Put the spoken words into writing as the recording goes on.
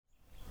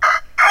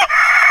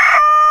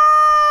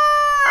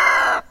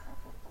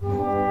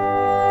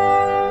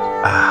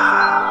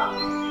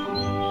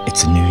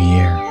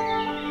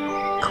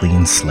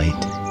clean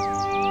slate,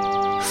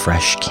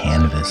 fresh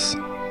canvas.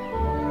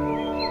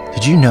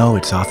 Did you know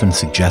it's often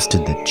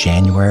suggested that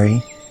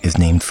January is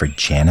named for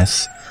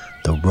Janus,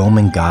 the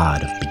Roman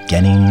god of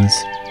beginnings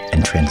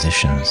and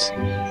transitions?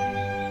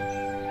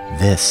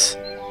 This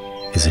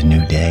is a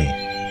new day.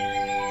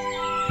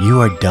 You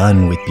are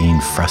done with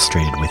being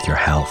frustrated with your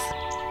health.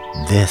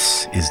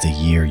 This is the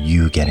year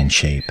you get in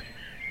shape.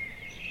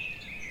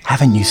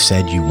 Haven't you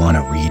said you want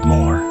to read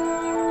more?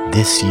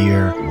 This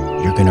year,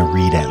 you're going to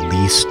read at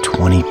least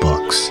 20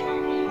 books.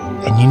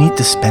 And you need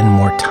to spend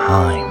more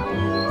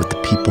time with the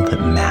people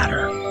that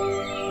matter.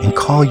 And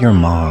call your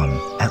mom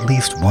at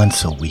least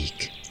once a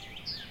week.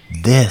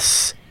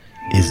 This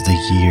is the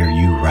year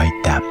you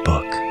write that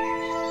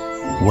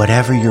book.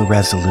 Whatever your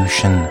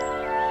resolution,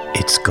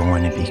 it's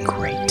going to be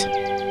great.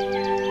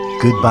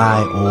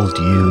 Goodbye, old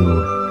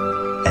you,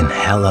 and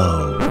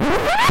hello.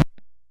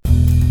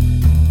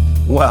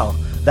 Well,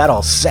 that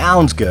all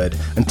sounds good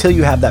until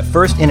you have that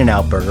first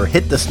In-N-Out burger,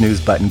 hit the snooze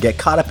button, get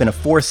caught up in a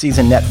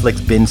 4-season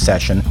Netflix binge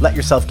session, let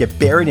yourself get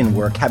buried in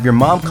work, have your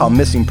mom call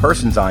missing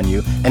persons on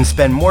you, and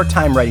spend more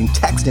time writing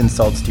text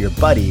insults to your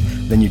buddy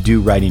than you do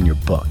writing your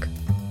book.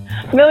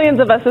 Millions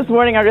of us this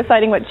morning are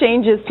deciding what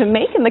changes to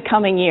make in the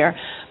coming year.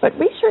 But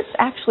research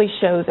actually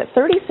shows that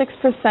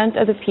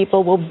 36% of the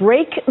people will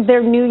break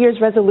their New Year's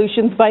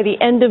resolutions by the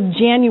end of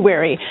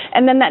January.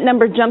 And then that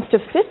number jumps to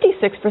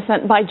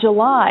 56% by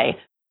July.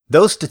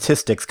 Those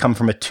statistics come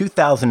from a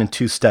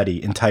 2002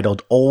 study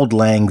entitled Auld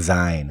Lang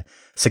Syne: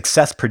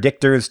 Success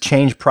Predictors,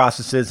 Change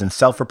Processes, and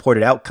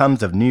Self-Reported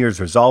Outcomes of New Year's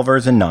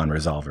Resolvers and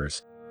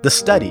Non-Resolvers. The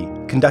study,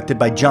 conducted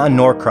by John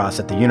Norcross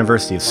at the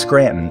University of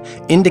Scranton,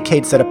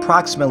 indicates that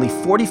approximately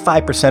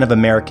 45% of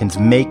Americans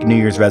make New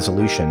Year's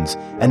resolutions,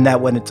 and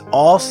that when it's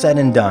all said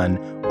and done,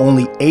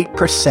 only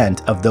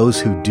 8% of those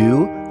who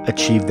do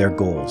achieve their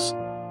goals.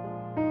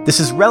 This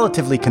is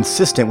relatively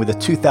consistent with a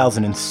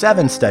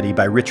 2007 study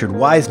by Richard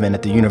Wiseman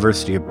at the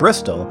University of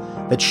Bristol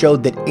that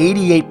showed that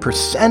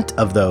 88%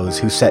 of those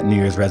who set New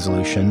Year's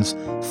resolutions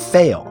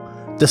fail,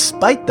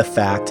 despite the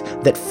fact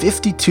that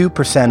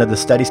 52% of the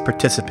study's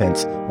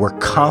participants were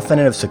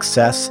confident of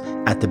success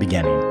at the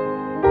beginning.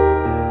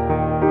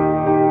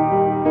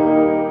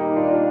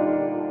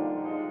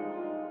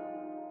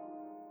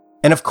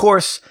 And of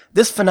course,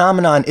 this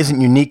phenomenon isn't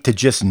unique to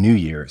just New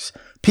Year's.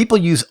 People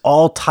use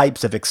all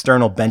types of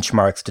external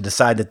benchmarks to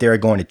decide that they are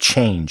going to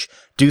change,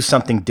 do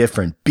something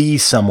different, be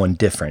someone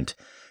different.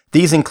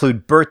 These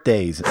include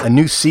birthdays, a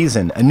new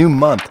season, a new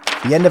month,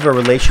 the end of a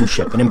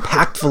relationship, an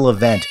impactful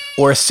event,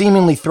 or a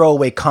seemingly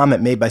throwaway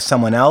comment made by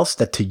someone else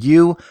that to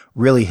you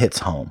really hits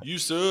home. You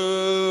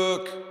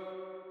suck.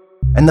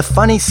 And the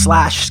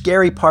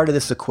funny/scary part of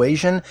this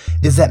equation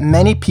is that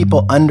many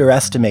people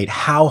underestimate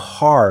how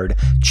hard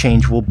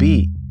change will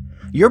be.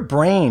 Your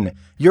brain,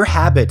 your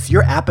habits,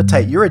 your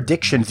appetite, your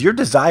addictions, your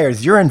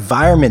desires, your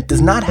environment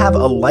does not have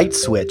a light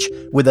switch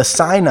with a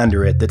sign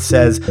under it that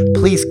says,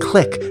 please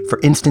click for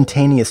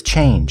instantaneous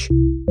change.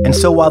 And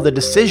so while the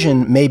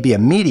decision may be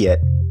immediate,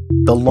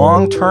 the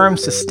long-term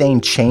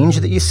sustained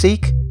change that you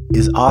seek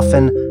is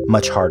often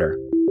much harder.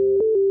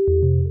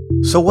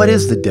 So what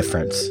is the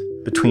difference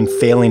between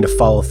failing to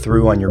follow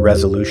through on your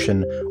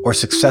resolution or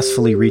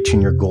successfully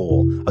reaching your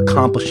goal,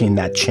 accomplishing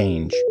that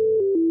change?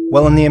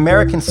 Well, in the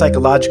American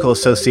Psychological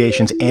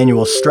Association's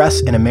annual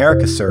Stress in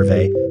America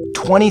survey,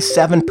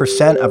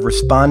 27% of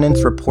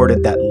respondents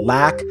reported that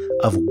lack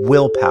of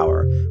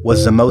willpower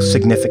was the most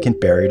significant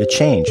barrier to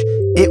change.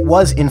 It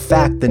was, in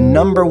fact, the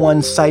number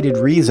one cited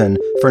reason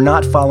for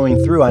not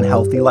following through on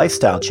healthy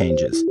lifestyle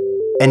changes.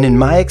 And in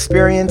my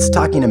experience,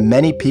 talking to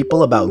many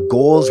people about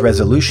goals,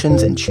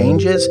 resolutions, and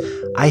changes,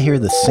 I hear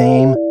the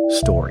same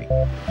story.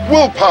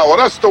 Willpower,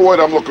 that's the word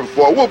I'm looking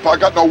for. Willpower, I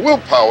got no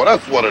willpower,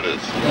 that's what it is.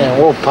 Yeah,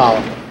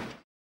 willpower.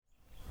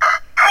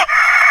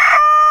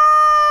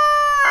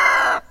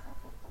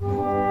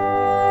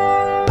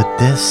 But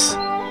this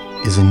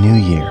is a new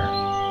year,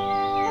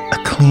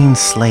 a clean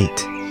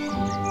slate,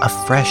 a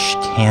fresh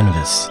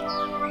canvas.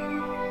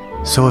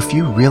 So if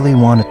you really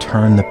want to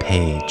turn the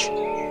page,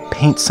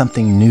 paint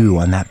something new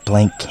on that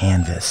blank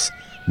canvas,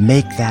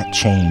 make that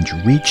change,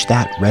 reach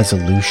that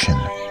resolution,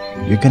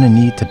 you're going to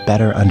need to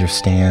better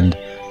understand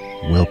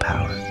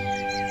willpower.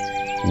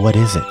 What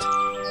is it?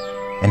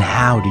 And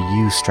how do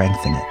you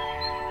strengthen it?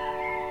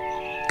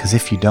 Because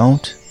if you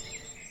don't,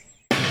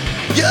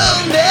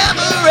 you'll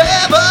never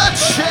ever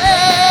change.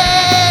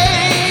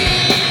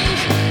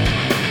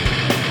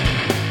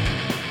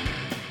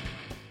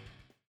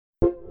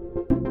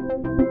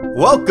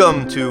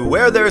 Welcome to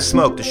Where There's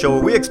Smoke, the show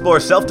where we explore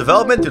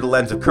self-development through the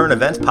lens of current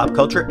events, pop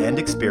culture, and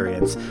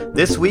experience.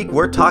 This week,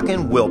 we're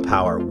talking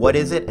willpower. What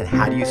is it, and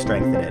how do you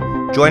strengthen it?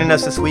 Joining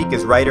us this week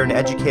is writer and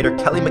educator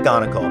Kelly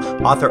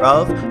McGonigal, author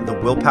of The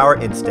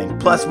Willpower Instinct.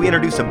 Plus, we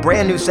introduce a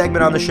brand new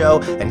segment on the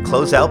show and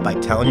close out by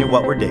telling you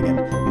what we're digging.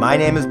 My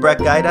name is Brett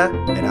Gaida,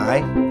 and I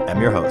am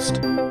your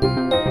host.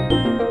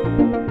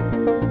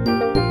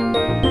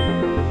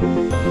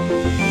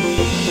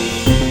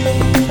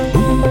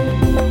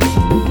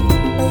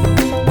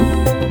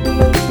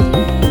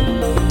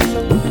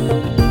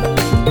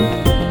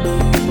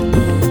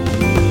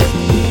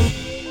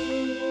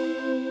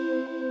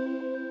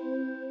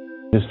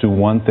 Just do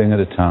one thing at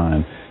a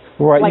time.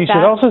 Right. Like You should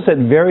that? also set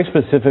very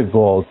specific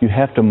goals. You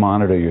have to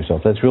monitor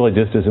yourself. That's really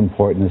just as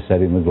important as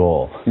setting the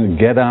goal.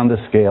 Get on the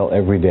scale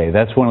every day.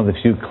 That's one of the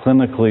few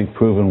clinically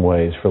proven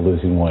ways for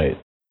losing weight.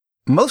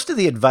 Most of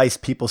the advice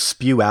people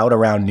spew out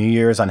around New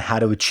Year's on how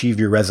to achieve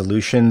your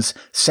resolutions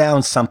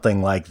sounds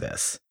something like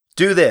this.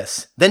 Do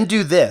this, then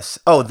do this.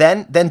 Oh,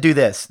 then do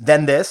this,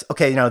 then this.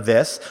 Okay, now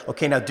this.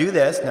 Okay, now do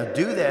this, now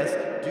do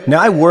this.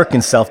 Now, I work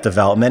in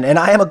self-development and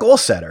I am a goal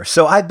setter,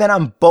 so I've been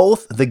on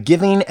both the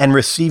giving and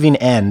receiving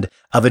end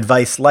of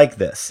advice like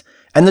this.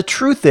 And the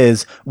truth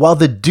is, while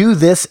the do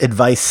this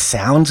advice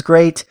sounds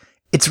great,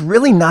 it's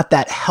really not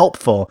that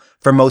helpful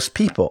for most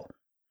people.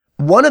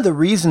 One of the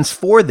reasons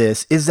for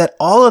this is that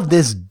all of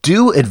this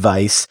do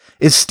advice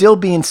is still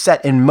being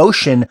set in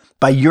motion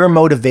by your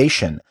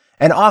motivation,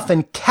 and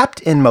often kept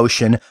in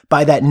motion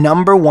by that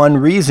number one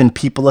reason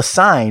people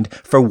assigned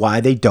for why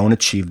they don't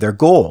achieve their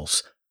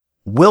goals: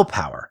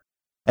 willpower.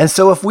 And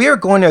so if we are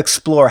going to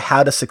explore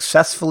how to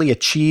successfully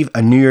achieve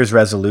a New Year's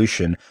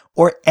resolution,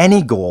 or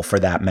any goal for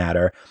that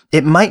matter,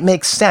 it might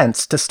make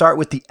sense to start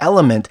with the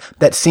element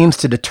that seems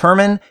to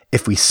determine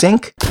if we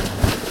sink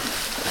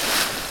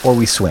or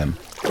we swim.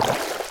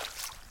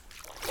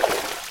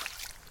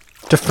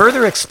 To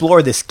further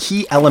explore this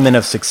key element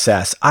of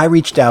success, I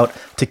reached out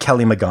to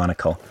Kelly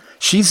McGonigal.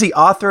 She's the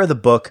author of the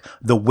book,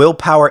 The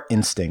Willpower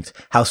Instinct: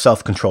 How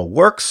Self-Control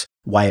Works,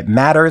 Why It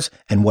Matters,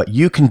 and What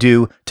You Can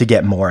Do to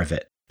Get More of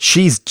It.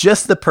 She's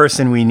just the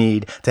person we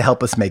need to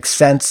help us make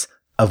sense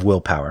of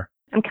willpower.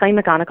 I'm Kelly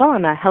McGonigal.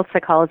 I'm a health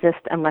psychologist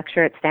and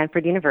lecturer at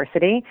Stanford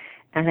University,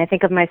 and I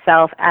think of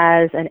myself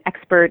as an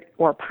expert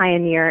or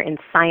pioneer in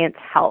science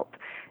health,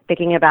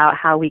 thinking about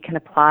how we can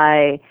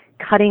apply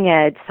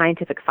cutting-edge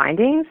scientific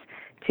findings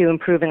to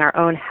improving our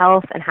own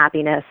health and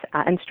happiness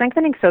and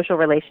strengthening social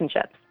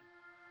relationships.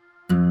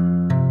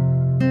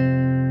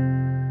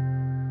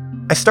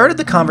 I started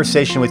the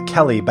conversation with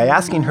Kelly by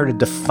asking her to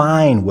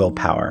define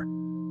willpower.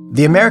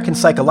 The American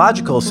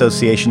Psychological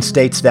Association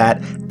states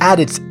that, at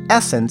its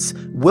essence,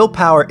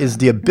 willpower is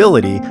the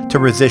ability to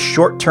resist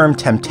short-term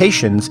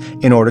temptations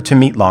in order to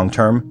meet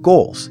long-term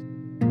goals.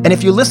 And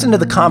if you listen to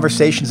the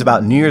conversations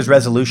about New Year's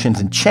resolutions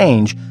and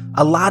change,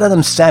 a lot of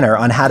them center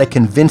on how to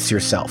convince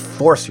yourself,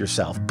 force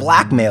yourself,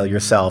 blackmail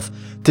yourself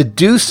to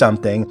do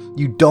something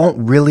you don't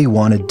really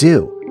want to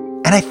do.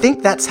 And I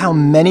think that's how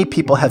many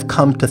people have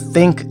come to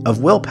think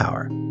of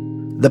willpower.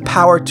 The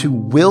power to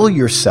will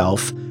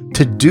yourself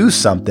to do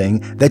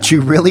something that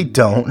you really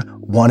don't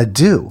want to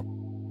do.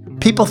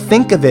 People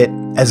think of it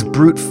as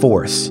brute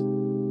force.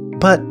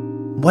 But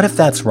what if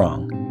that's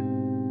wrong?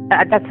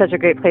 That's such a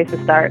great place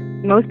to start.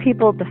 Most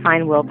people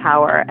define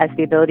willpower as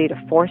the ability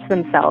to force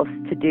themselves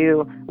to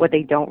do what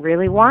they don't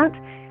really want.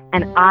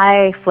 And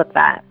I flip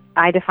that.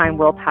 I define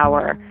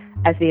willpower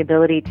as the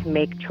ability to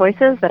make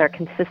choices that are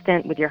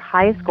consistent with your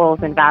highest goals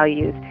and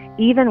values,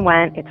 even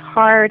when it's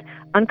hard,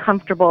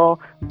 uncomfortable,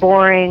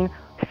 boring,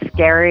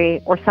 scary,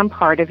 or some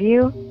part of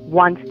you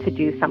wants to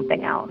do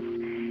something else.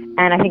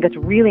 And I think it's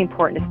really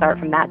important to start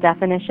from that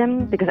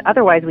definition, because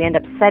otherwise we end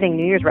up setting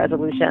New Year's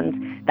resolutions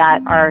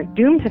that are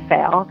doomed to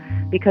fail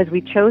because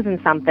we've chosen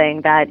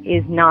something that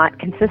is not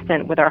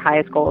consistent with our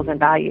highest goals and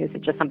values.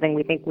 It's just something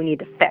we think we need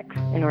to fix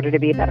in order to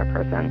be a better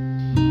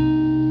person.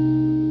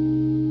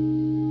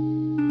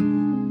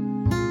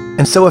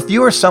 And so if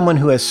you are someone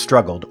who has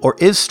struggled or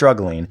is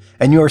struggling,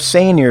 and you are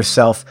saying to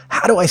yourself,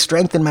 how do I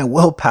strengthen my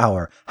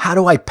willpower? How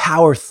do I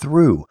power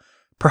through?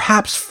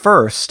 Perhaps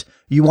first,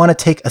 you want to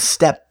take a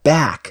step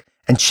back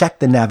and check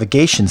the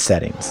navigation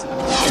settings.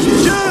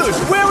 Dude,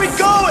 where are we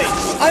going?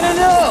 I don't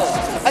know.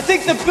 I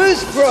think the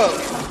boost broke.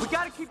 We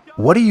gotta keep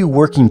going. What are you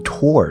working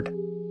toward?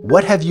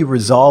 What have you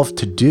resolved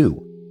to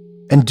do?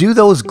 And do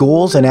those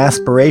goals and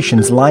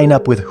aspirations line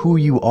up with who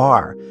you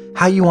are,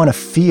 how you want to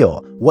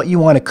feel, what you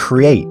want to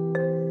create?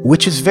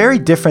 Which is very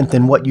different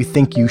than what you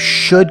think you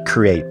should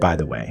create, by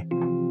the way.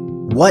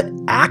 What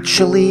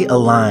actually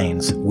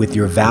aligns with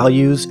your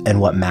values and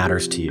what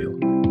matters to you?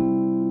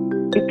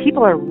 If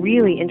people are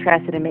really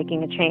interested in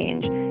making a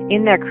change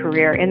in their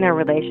career, in their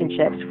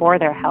relationships, for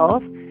their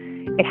health,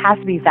 it has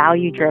to be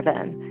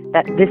value-driven,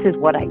 that this is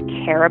what I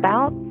care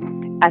about,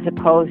 as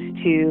opposed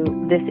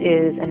to this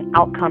is an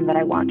outcome that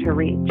I want to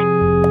reach.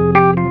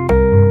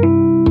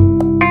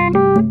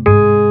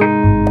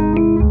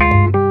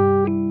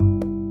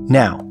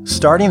 Now,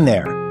 starting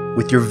there,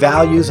 with your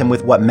values and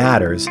with what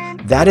matters,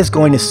 that is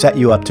going to set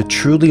you up to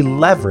truly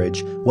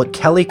leverage what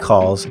Kelly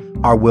calls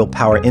our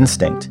willpower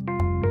instinct.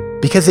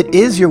 Because it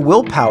is your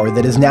willpower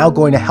that is now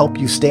going to help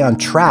you stay on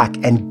track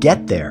and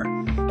get there.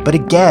 But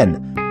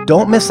again,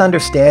 don't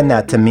misunderstand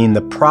that to mean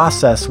the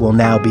process will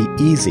now be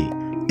easy.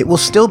 It will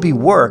still be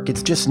work,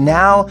 it's just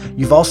now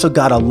you've also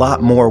got a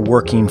lot more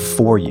working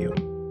for you.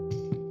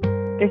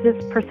 There's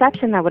this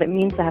perception that what it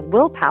means to have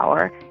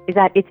willpower is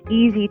that it's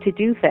easy to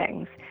do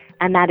things,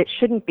 and that it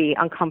shouldn't be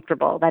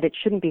uncomfortable, that it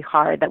shouldn't be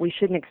hard, that we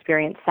shouldn't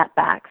experience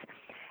setbacks.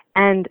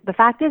 And the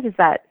fact is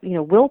that,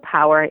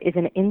 willpower is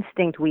an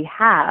instinct we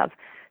have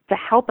to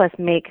help us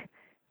make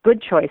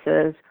good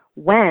choices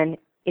when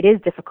it is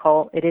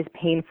difficult, it is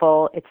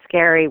painful, it's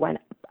scary, when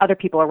other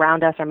people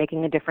around us are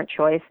making a different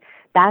choice.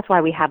 That's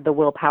why we have the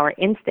willpower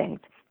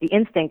instinct. The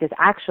instinct is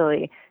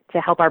actually to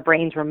help our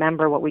brains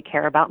remember what we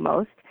care about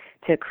most,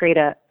 to create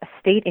a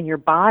state in your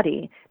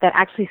body that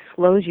actually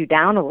slows you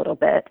down a little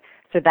bit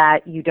so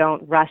that you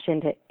don't rush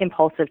into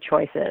impulsive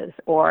choices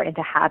or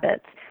into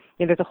habits.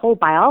 There's a whole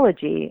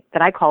biology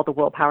that I call the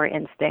willpower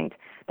instinct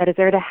that is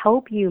there to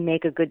help you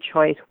make a good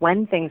choice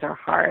when things are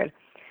hard.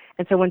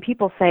 And so when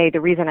people say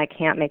the reason I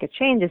can't make a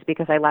change is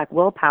because I lack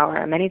willpower,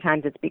 and many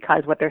times it's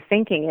because what they're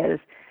thinking is,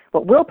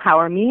 what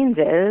willpower means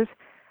is,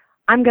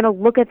 I'm going to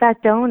look at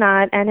that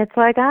donut and it's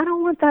like, I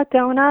don't want that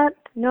donut.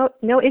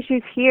 No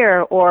issues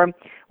here. Or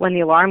when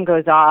the alarm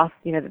goes off,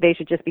 they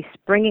should just be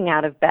springing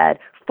out of bed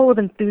full of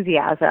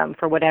enthusiasm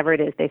for whatever it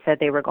is they said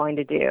they were going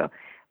to do.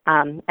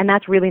 And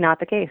that's really not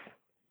the case.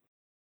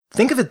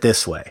 Think of it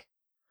this way.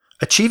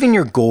 Achieving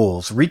your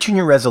goals, reaching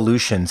your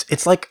resolutions,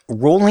 it's like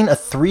rolling a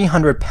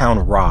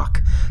 300-pound rock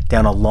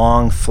down a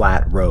long,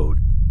 flat road.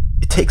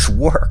 It takes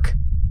work.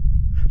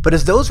 But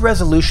as those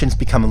resolutions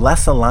become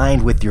less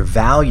aligned with your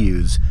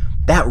values,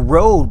 that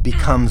road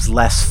becomes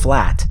less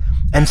flat,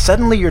 and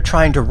suddenly you're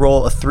trying to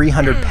roll a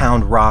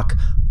 300-pound rock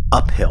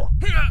uphill.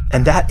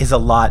 And that is a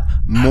lot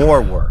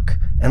more work.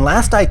 And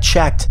last I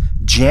checked,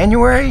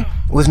 January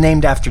was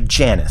named after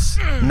Janus,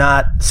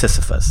 not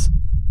Sisyphus.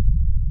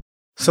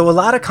 So a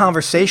lot of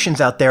conversations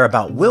out there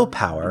about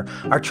willpower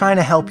are trying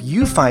to help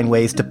you find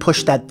ways to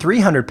push that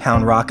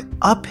 300-pound rock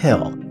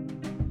uphill.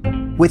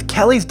 With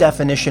Kelly's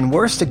definition,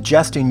 we're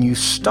suggesting you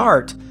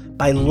start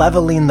by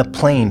leveling the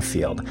playing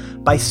field.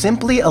 By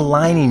simply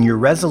aligning your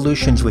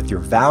resolutions with your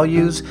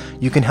values,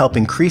 you can help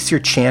increase your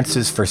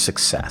chances for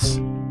success.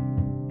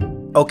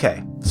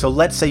 Okay, so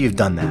let's say you've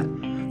done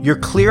that. You're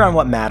clear on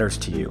what matters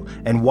to you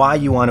and why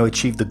you want to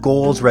achieve the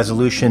goals,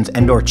 resolutions,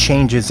 and/or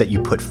changes that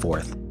you put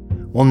forth.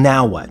 Well,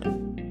 now what?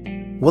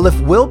 Well,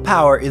 if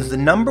willpower is the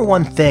number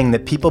one thing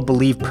that people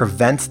believe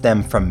prevents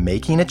them from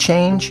making a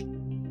change,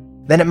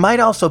 then it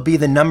might also be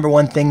the number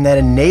one thing that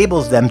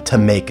enables them to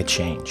make a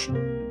change.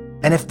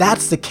 And if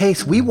that's the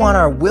case, we want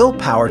our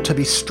willpower to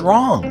be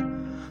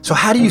strong. So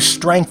how do you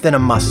strengthen a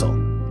muscle,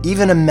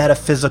 even a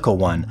metaphysical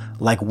one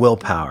like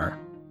willpower?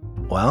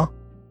 Well,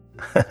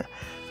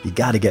 you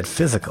got to get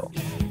physical.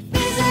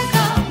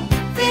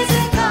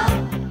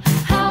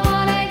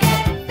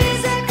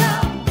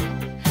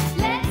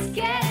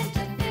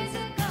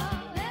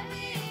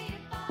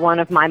 One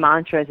of my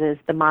mantras is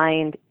the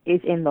mind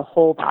is in the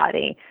whole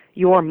body.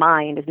 Your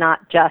mind is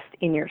not just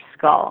in your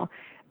skull.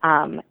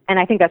 And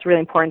I think that's really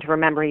important to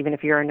remember, even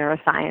if you're a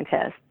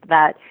neuroscientist,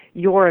 that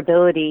your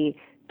ability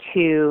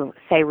to,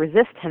 say,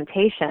 resist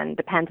temptation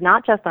depends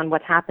not just on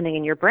what's happening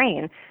in your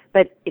brain,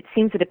 but it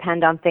seems to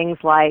depend on things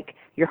like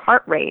your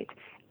heart rate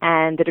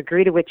and the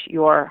degree to which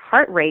your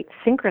heart rate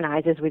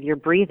synchronizes with your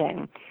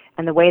breathing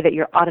and the way that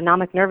your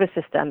autonomic nervous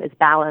system is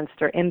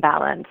balanced or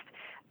imbalanced.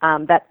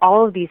 That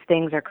all of these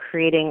things are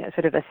creating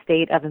sort of a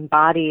state of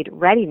embodied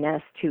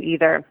readiness to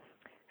either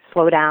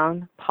slow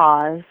down,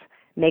 pause,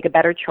 make a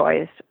better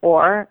choice,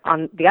 or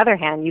on the other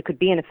hand, you could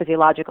be in a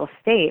physiological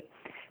state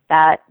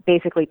that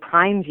basically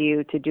primes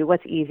you to do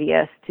what's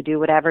easiest, to do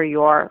whatever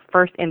your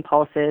first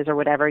impulse is or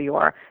whatever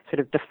your sort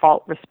of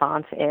default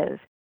response is.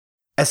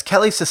 As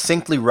Kelly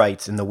succinctly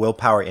writes in The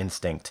Willpower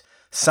Instinct,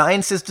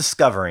 science is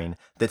discovering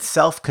that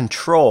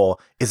self-control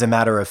is a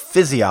matter of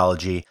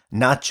physiology,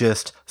 not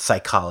just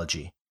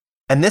psychology.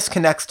 And this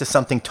connects to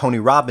something Tony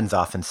Robbins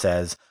often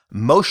says,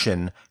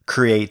 motion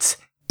creates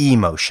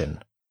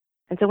emotion.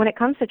 And so when it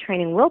comes to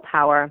training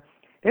willpower,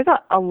 there's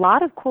a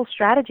lot of cool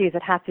strategies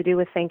that have to do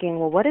with thinking,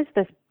 well, what is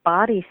this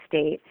body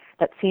state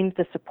that seems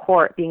to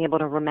support being able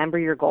to remember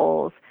your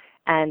goals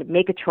and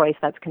make a choice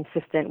that's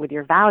consistent with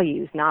your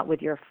values, not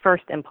with your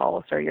first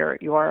impulse or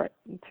your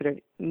sort of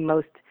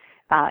most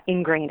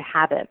ingrained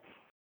habit.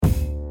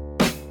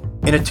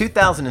 In a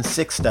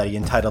 2006 study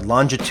entitled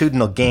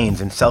Longitudinal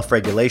Gains in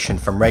Self-Regulation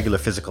from Regular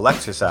Physical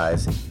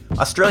Exercise,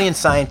 Australian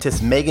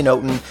scientists Megan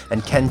Oaten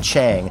and Ken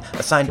Chang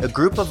assigned a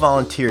group of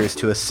volunteers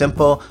to a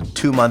simple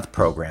 2-month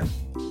program.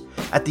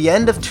 At the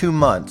end of 2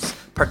 months,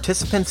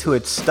 participants who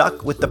had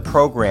stuck with the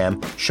program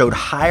showed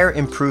higher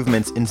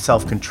improvements in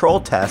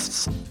self-control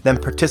tests than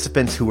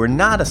participants who were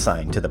not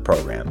assigned to the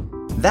program.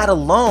 That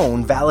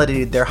alone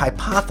validated their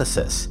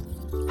hypothesis.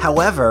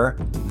 However,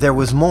 there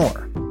was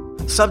more.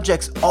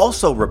 Subjects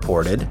also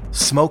reported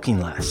smoking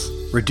less,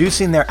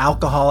 reducing their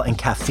alcohol and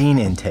caffeine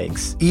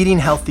intakes, eating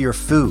healthier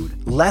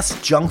food, less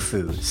junk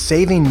food,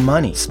 saving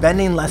money,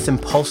 spending less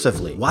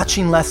impulsively,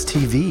 watching less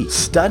TV,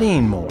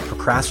 studying more,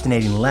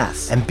 procrastinating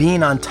less, and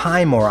being on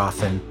time more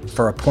often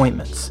for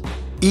appointments,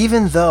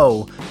 even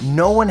though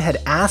no one had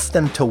asked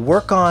them to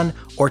work on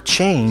or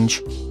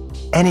change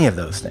any of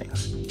those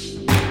things.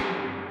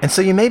 And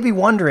so you may be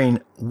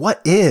wondering,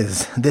 what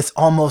is this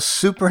almost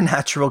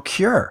supernatural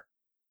cure?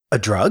 A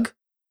drug?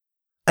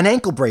 An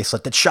ankle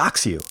bracelet that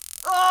shocks you?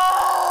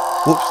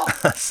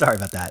 Whoops, sorry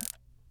about that.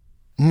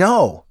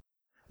 No.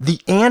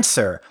 The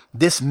answer,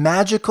 this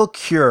magical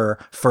cure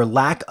for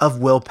lack of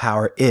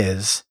willpower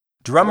is,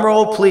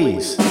 drumroll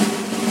please,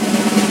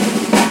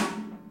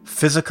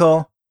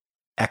 physical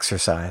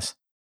exercise.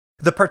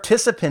 The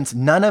participants,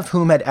 none of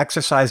whom had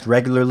exercised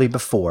regularly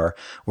before,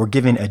 were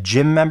given a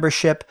gym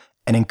membership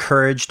and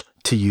encouraged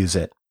to use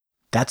it.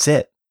 That's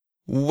it.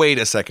 Wait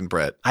a second,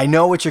 Brett. I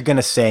know what you're going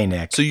to say,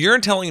 Nick. So you're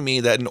telling me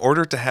that in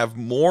order to have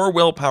more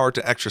willpower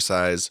to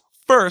exercise,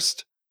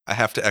 first, I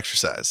have to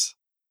exercise,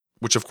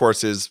 which of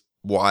course is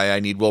why I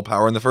need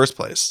willpower in the first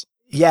place.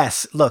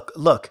 Yes,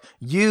 look,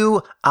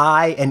 you,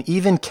 I, and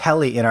even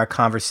Kelly in our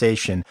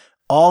conversation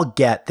all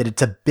get that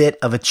it's a bit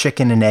of a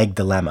chicken and egg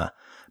dilemma.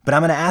 But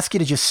I'm going to ask you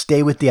to just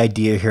stay with the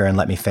idea here and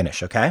let me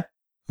finish, okay?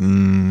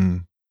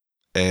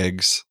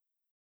 Eggs.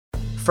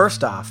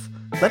 First off,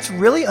 let's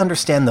really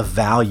understand the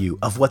value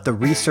of what the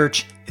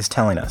research is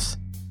telling us.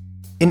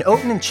 In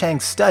Oaten and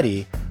Chang's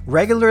study,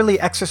 regularly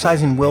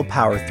exercising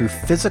willpower through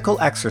physical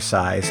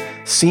exercise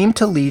seemed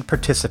to lead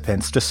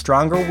participants to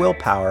stronger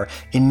willpower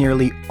in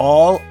nearly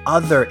all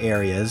other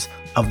areas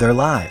of their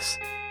lives.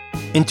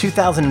 In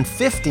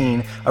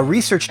 2015, a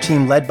research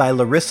team led by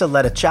Larissa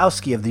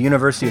Ledachowski of the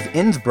University of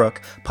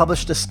Innsbruck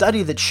published a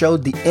study that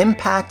showed the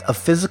impact of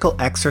physical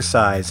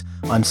exercise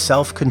on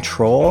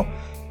self-control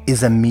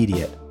is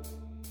immediate.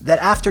 That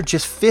after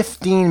just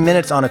 15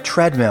 minutes on a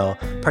treadmill,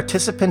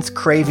 participants'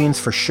 cravings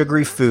for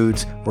sugary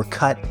foods were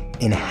cut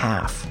in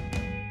half.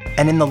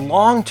 And in the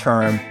long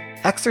term,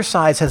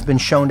 exercise has been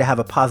shown to have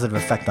a positive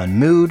effect on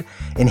mood,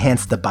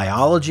 enhance the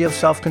biology of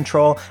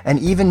self-control, and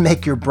even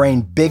make your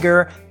brain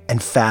bigger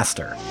and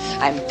faster.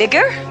 I'm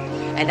bigger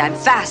and I'm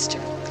faster.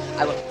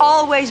 I will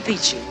always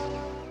beat you.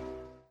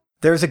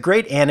 There's a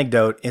great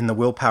anecdote in The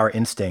Willpower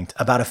Instinct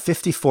about a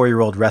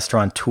 54-year-old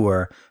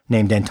restaurateur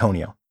named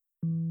Antonio.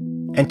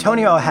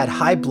 Antonio had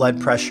high blood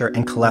pressure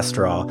and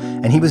cholesterol,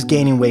 and he was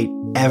gaining weight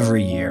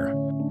every year.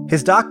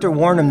 His doctor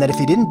warned him that if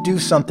he didn't do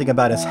something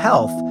about his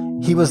health,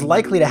 he was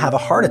likely to have a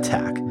heart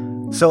attack.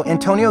 So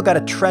Antonio got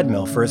a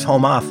treadmill for his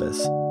home office.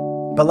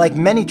 But like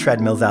many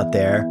treadmills out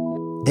there,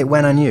 it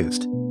went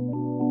unused.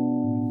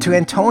 To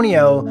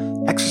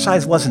Antonio,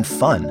 exercise wasn't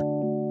fun.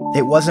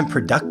 It wasn't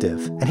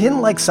productive, and he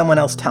didn't like someone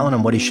else telling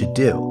him what he should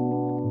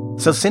do.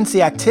 So since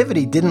the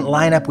activity didn't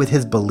line up with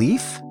his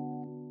belief,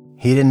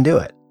 he didn't do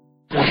it.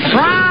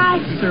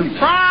 Surprise,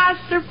 surprise,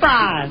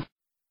 surprise.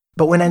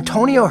 But when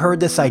Antonio heard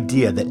this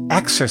idea that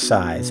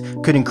exercise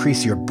could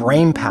increase your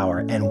brain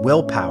power and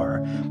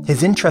willpower,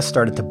 his interest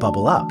started to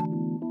bubble up.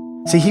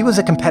 See, he was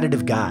a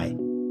competitive guy,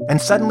 and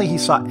suddenly he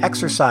saw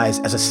exercise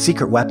as a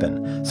secret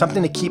weapon,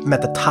 something to keep him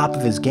at the top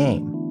of his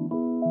game.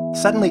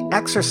 Suddenly,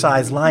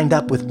 exercise lined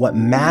up with what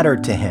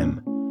mattered to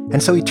him,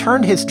 and so he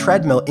turned his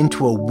treadmill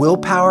into a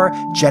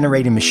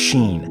willpower-generating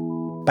machine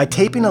by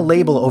taping a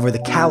label over the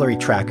calorie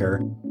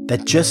tracker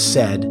that just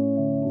said,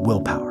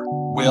 willpower.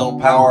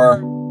 Willpower.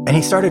 And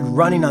he started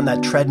running on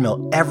that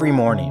treadmill every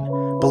morning,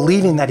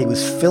 believing that he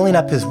was filling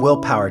up his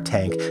willpower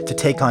tank to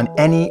take on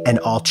any and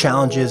all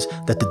challenges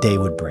that the day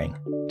would bring.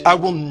 I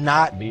will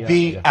not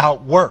be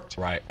outworked.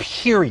 Right.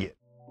 Period.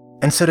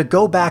 And so to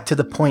go back to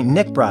the point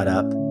Nick brought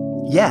up,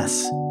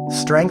 yes,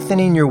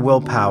 strengthening your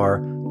willpower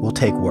will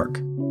take work.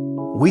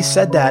 We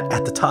said that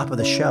at the top of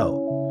the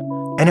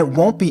show. And it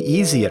won't be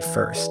easy at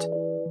first.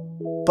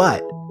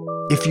 But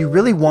if you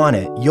really want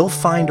it, you'll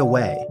find a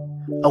way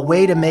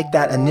to make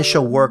that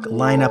initial work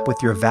line up with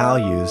your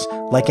values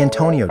like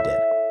Antonio did.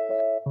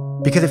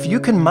 Because if you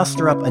can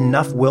muster up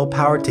enough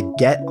willpower to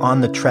get on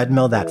the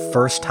treadmill that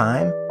first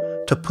time,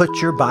 to put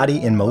your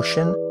body in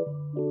motion,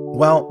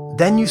 well,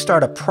 then you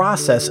start a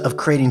process of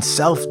creating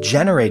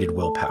self-generated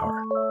willpower.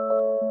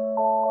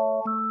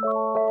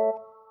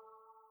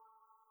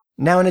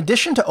 Now, in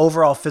addition to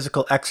overall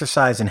physical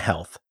exercise and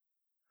health,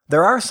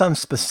 there are some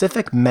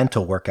specific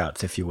mental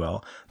workouts, if you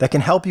will, that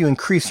can help you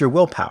increase your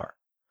willpower.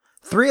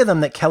 3 of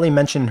them that Kelly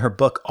mentioned in her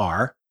book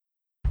are: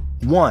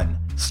 1,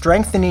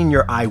 strengthening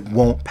your I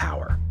won't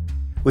power,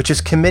 which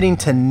is committing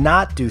to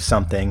not do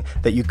something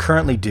that you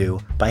currently do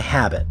by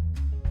habit.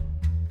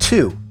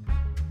 2,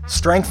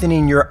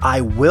 strengthening your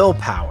I will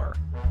power,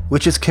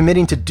 which is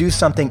committing to do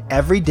something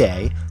every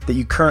day that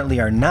you currently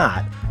are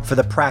not for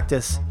the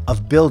practice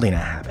of building a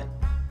habit.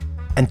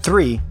 And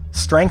 3,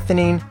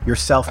 strengthening your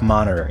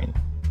self-monitoring,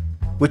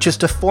 which is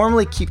to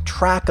formally keep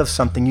track of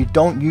something you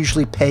don't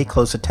usually pay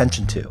close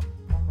attention to.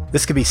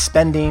 This could be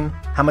spending,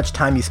 how much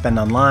time you spend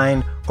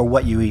online, or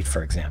what you eat,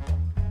 for example.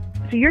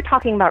 So you're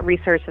talking about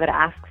research that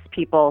asks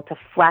people to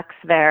flex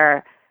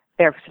their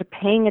sort of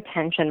paying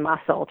attention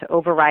muscle to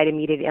override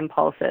immediate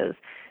impulses.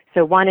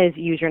 So one is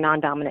use your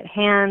non-dominant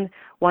hand.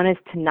 One is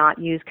to not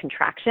use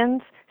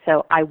contractions.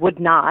 So I would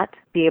not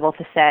be able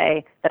to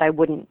say that I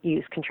wouldn't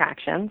use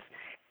contractions.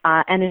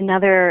 And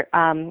another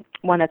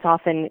one that's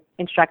often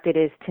instructed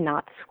is to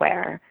not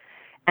swear.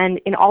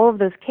 And in all of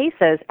those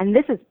cases, and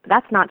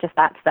that's not just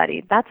that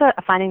study, that's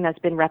a finding that's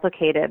been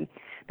replicated,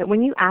 that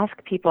when you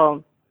ask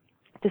people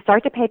to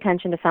start to pay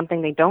attention to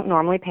something they don't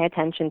normally pay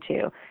attention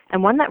to,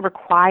 and one that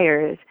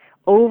requires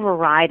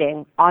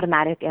overriding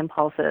automatic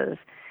impulses,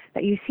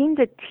 that you seem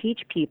to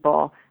teach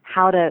people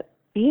how to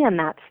be in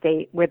that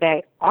state where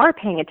they are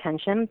paying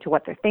attention to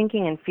what they're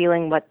thinking and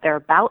feeling, what they're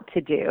about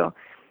to do,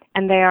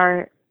 and they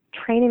are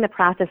training the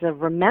practice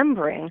of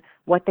remembering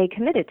what they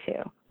committed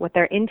to, what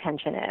their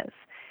intention is,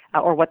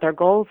 or what their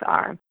goals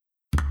are.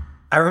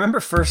 I remember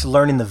first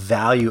learning the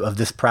value of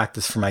this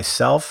practice for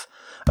myself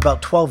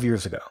about 12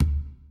 years ago.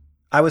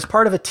 I was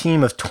part of a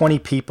team of 20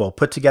 people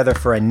put together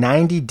for a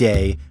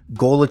 90-day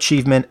goal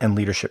achievement and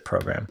leadership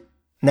program.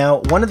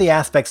 Now, one of the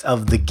aspects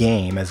of the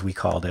game, as we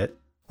called it,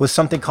 was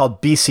something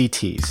called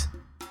BCTs,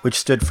 which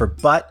stood for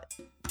but,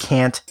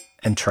 can't,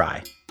 and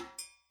try.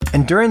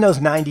 And during those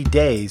 90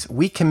 days,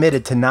 we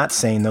committed to not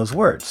saying those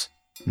words.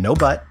 No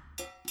but,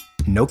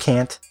 no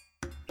can't,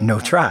 no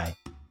try.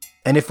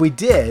 And if we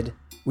did,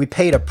 we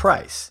paid a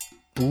price,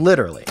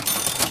 literally.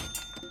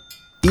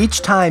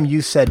 Each time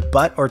you said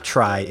but or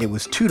try, it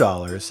was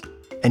 $2,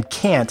 and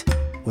can't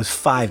was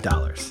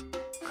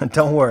 $5.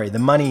 Don't worry, the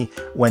money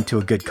went to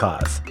a good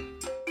cause.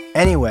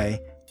 Anyway,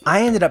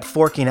 I ended up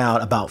forking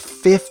out about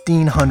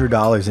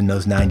 $1,500 in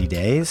those 90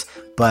 days,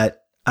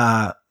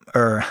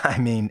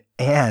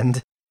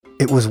 and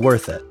it was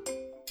worth it.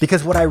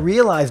 Because what I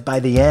realized by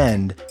the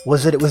end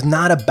was that it was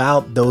not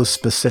about those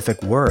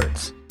specific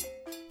words.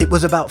 It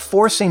was about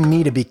forcing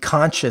me to be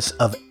conscious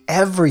of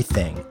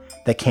everything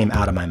that came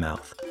out of my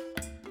mouth.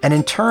 And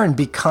in turn,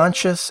 be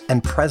conscious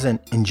and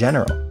present in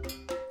general.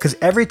 Because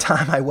every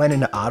time I went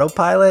into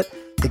autopilot,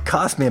 it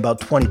cost me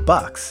about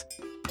 $20.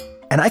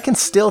 And I can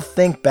still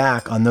think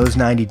back on those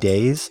 90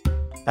 days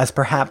as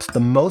perhaps the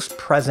most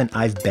present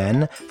I've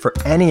been for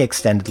any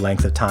extended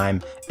length of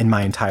time in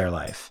my entire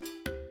life.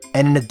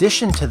 And in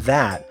addition to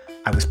that,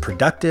 I was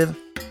productive,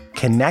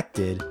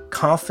 connected,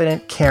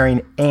 confident,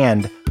 caring,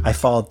 and I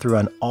followed through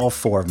on all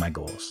 4 of my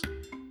goals.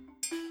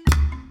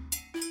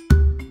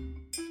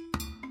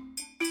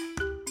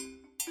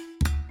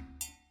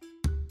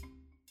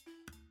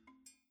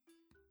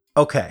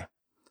 Okay,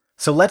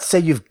 so let's say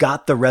you've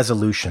got the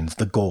resolutions,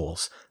 the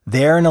goals,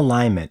 they're in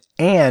alignment,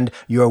 and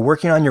you are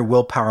working on your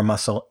willpower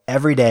muscle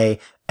every day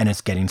and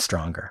it's getting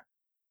stronger.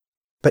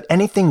 But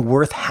anything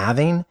worth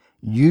having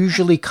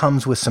usually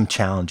comes with some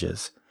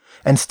challenges.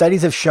 And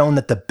studies have shown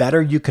that the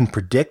better you can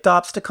predict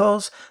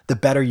obstacles, the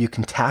better you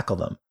can tackle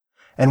them.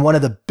 And one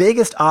of the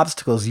biggest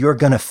obstacles you're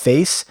going to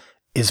face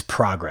is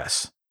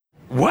progress.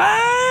 What?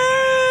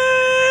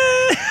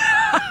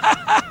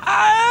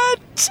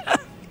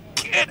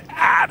 Get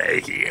out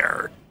of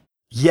here.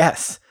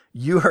 Yes,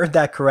 you heard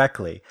that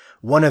correctly.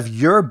 One of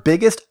your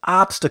biggest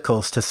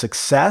obstacles to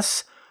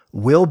success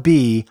will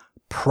be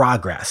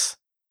progress.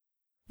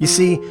 You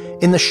see,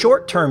 in the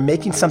short term,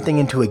 making something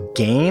into a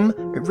game,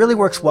 it really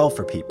works well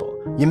for people.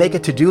 You make a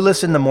to-do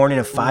list in the morning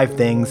of 5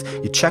 things,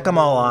 you check them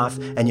all off,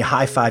 and you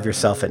high-five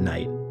yourself at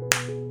night.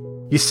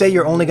 You say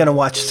you're only going to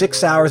watch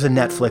 6 hours of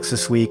Netflix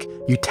this week,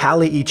 you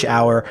tally each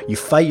hour, you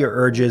fight your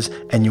urges,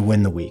 and you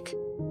win the week.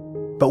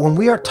 But when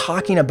we are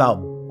talking about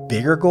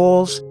bigger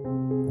goals,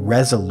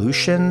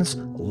 resolutions,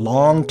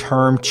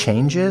 long-term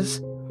changes,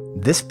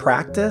 this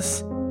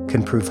practice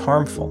can prove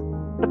harmful.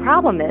 The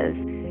problem is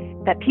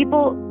that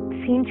people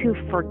seem to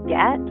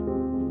forget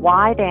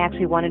why they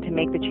actually wanted to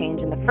make the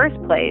change in the first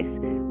place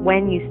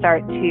when you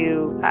start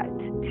to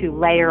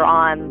layer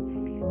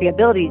on the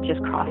ability to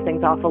just cross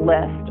things off a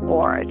list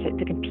or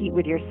to compete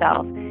with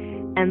yourself.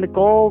 And the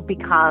goal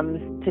becomes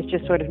to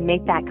just sort of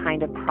make that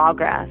kind of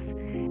progress.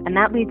 And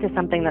that leads to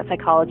something that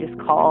psychologists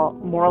call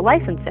moral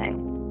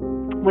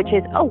licensing, which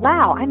is, oh,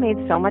 wow, I made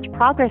so much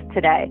progress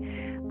today.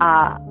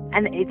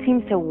 And it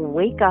seems to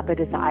wake up a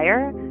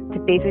desire to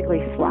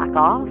basically slack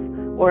off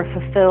or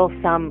fulfill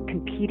some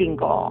competing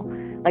goal.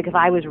 Like if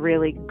I was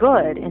really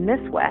good in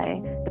this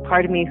way, the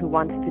part of me who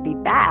wants to be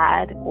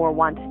bad or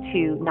wants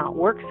to not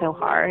work so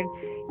hard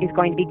is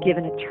going to be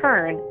given a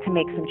turn to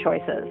make some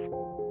choices.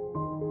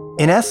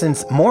 In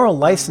essence, moral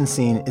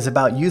licensing is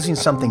about using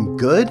something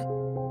good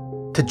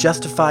to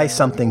justify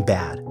something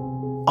bad,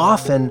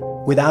 often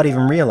without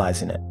even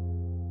realizing it.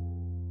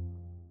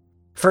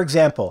 For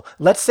example,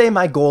 let's say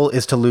my goal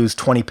is to lose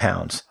 20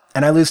 pounds,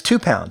 and I lose 2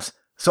 pounds.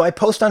 So I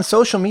post on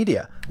social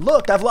media,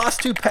 look, I've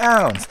lost 2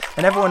 pounds.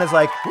 And everyone is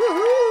like,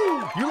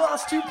 woohoo, you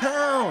lost 2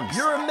 pounds.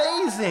 You're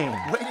amazing.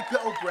 Way to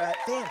go, Brett.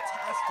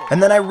 Fantastic.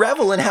 And then I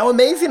revel in how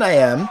amazing I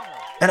am.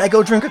 And I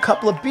go drink a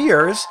couple of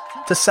beers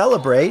to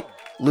celebrate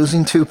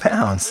losing 2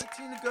 pounds.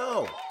 18 to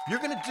go. You're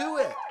going to do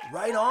it.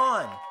 Right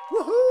on.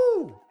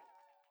 Woohoo.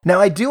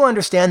 Now, I do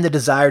understand the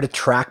desire to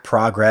track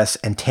progress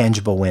and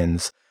tangible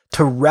wins,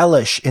 to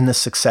relish in the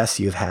success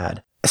you've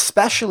had,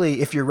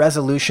 especially if your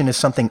resolution is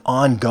something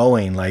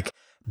ongoing like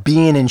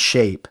being in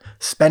shape,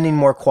 spending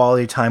more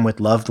quality time with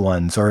loved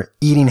ones, or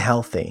eating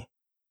healthy.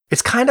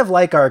 It's kind of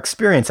like our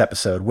experience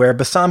episode where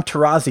Bassam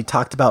Tarazi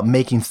talked about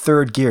making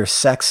third gear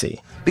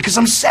sexy. Because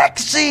I'm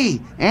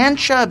sexy and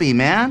chubby,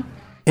 man.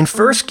 In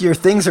first gear,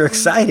 things are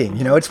exciting.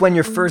 You know, it's when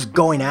you're first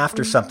going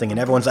after something and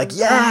everyone's like,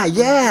 yeah,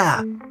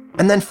 yeah.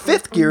 And then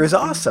fifth gear is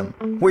awesome,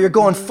 where you're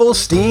going full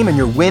steam and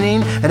you're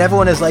winning and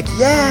everyone is like,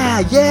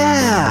 yeah,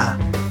 yeah.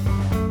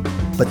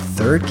 But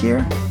third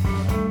gear?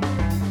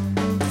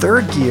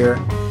 Third gear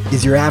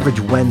is your average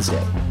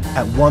Wednesday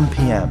at 1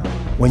 p.m.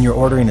 when you're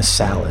ordering a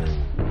salad.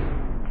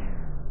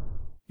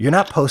 You're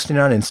not posting it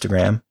on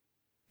Instagram.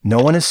 No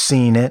one is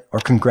seeing it or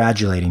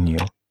congratulating you.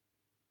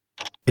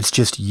 It's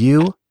just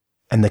you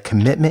and the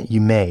commitment you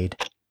made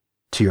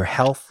to your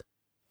health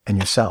and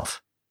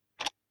yourself.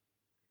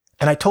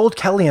 And I told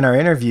Kelly in our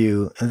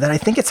interview that I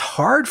think it's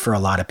hard for a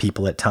lot of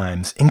people at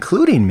times,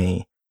 including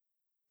me.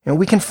 And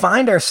we can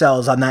find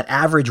ourselves on that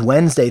average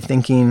Wednesday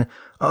thinking,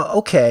 oh,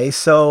 okay,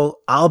 so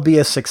I'll be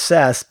a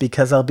success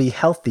because I'll be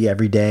healthy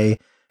every day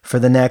for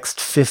the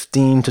next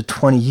 15 to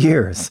 20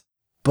 years.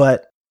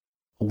 But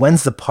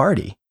when's the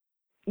party?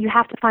 You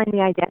have to find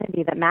the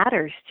identity that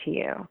matters to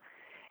you.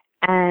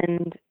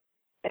 And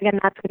again,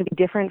 that's going to be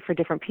different for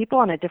different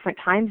people and at different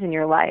times in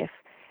your life.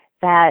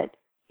 That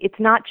it's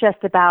not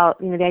just about,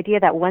 the idea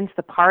that when's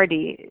the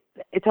party,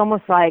 it's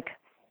almost like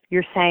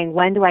you're saying,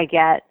 when do I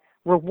get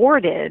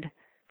rewarded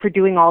for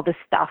doing all this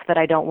stuff that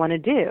I don't want to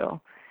do?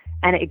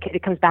 And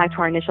it comes back to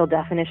our initial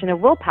definition of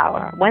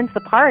willpower. When's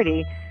the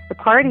party? The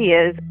party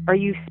is, are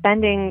you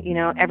spending,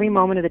 every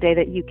moment of the day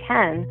that you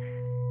can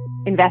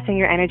investing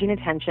your energy and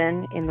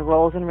attention in the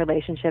roles and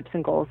relationships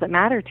and goals that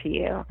matter to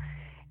you?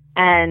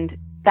 And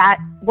that,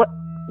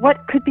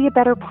 what could be a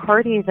better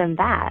party than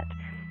that?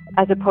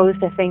 As opposed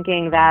to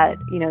thinking that,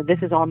 this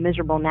is all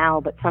miserable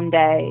now, but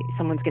someday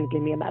someone's going to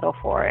give me a medal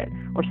for it.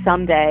 Or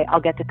someday I'll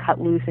get to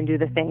cut loose and do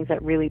the things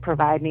that really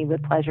provide me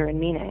with pleasure and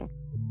meaning.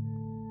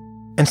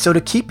 And so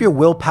to keep your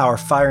willpower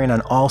firing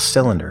on all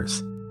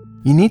cylinders,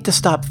 you need to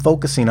stop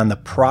focusing on the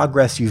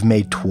progress you've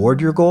made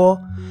toward your goal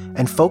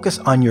and focus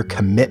on your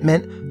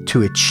commitment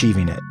to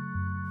achieving it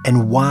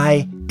and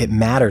why it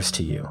matters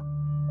to you.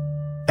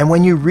 And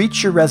when you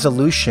reach your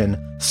resolution,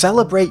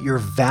 celebrate your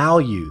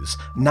values,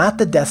 not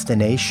the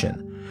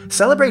destination.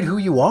 Celebrate who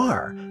you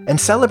are and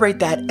celebrate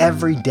that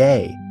every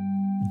day.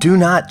 Do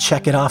not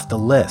check it off the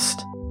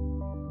list,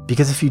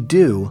 because if you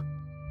do,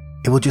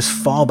 it will just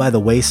fall by the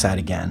wayside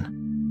again.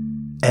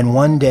 And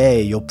one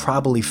day you'll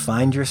probably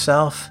find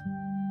yourself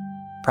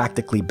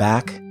practically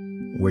back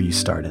where you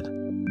started.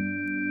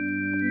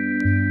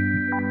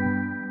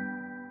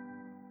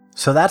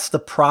 So that's the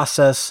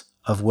process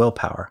of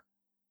willpower.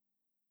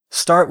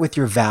 Start with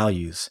your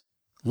values.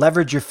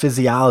 Leverage your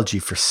physiology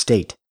for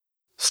state.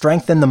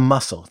 Strengthen the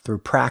muscle through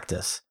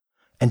practice.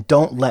 And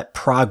don't let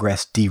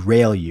progress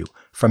derail you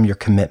from your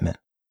commitment.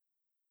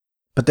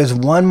 But there's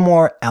one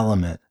more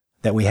element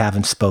that we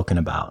haven't spoken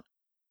about,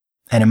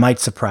 and it might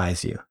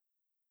surprise you.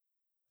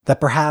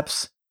 That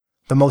perhaps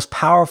the most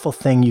powerful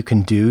thing you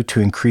can do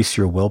to increase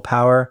your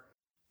willpower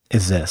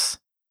is this.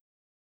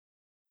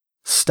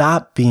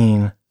 Stop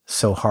being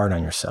so hard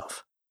on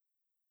yourself.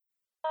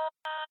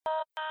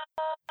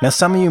 Now,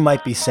 some of you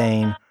might be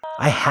saying,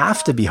 I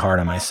have to be hard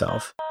on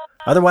myself,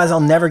 otherwise I'll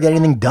never get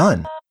anything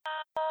done.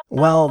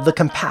 Well, the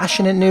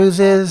compassionate news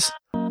is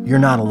you're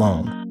not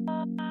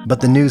alone.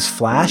 But the news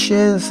flash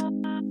is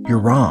you're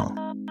wrong.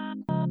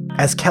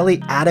 As Kelly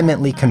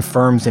adamantly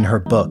confirms in her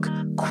book,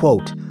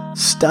 quote,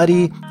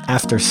 study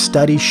after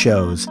study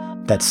shows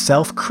that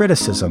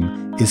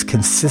self-criticism is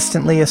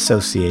consistently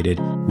associated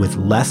with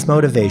less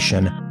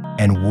motivation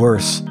and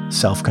worse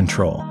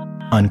self-control,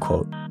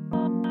 unquote.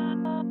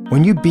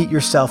 When you beat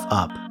yourself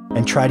up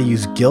and try to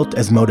use guilt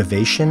as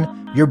motivation,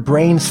 your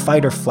brain's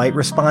fight or flight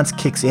response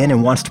kicks in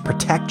and wants to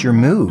protect your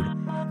mood.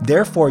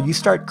 Therefore, you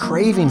start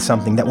craving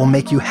something that will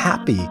make you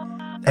happy.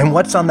 And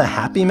what's on the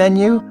happy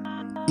menu?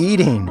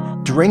 Eating,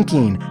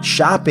 drinking,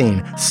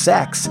 shopping,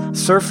 sex,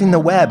 surfing the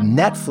web,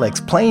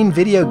 Netflix, playing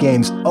video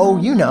games. Oh,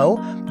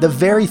 the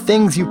very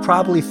things you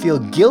probably feel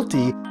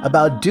guilty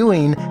about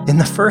doing in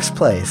the first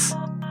place.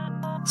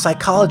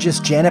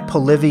 Psychologists Janet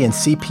Polivy and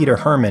C. Peter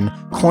Herman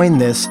coined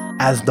this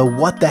as the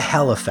what the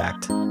hell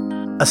effect,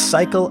 a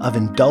cycle of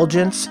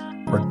indulgence,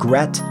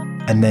 regret,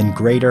 and then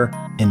greater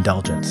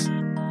indulgence.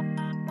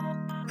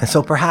 And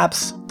so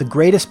perhaps the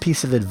greatest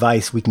piece of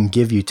advice we can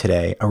give you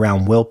today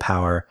around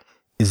willpower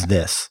is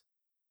this,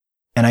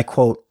 and I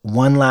quote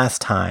one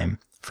last time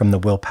from the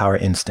Willpower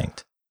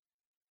Instinct.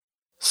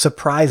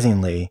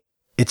 Surprisingly,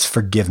 it's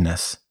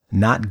forgiveness,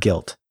 not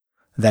guilt,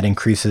 that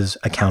increases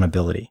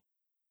accountability.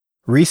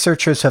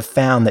 Researchers have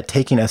found that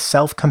taking a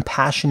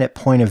self-compassionate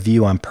point of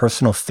view on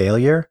personal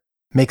failure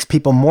makes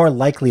people more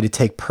likely to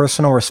take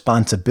personal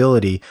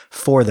responsibility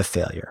for the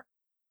failure.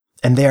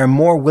 And they are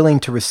more willing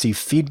to receive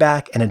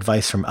feedback and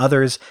advice from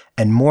others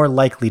and more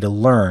likely to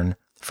learn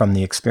from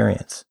the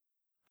experience.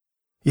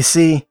 You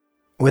see,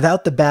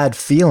 without the bad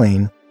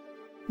feeling,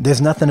 there's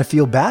nothing to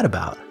feel bad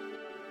about.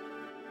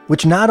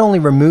 Which not only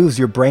removes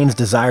your brain's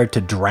desire to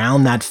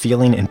drown that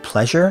feeling in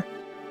pleasure,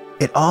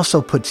 it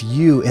also puts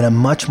you in a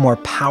much more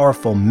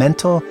powerful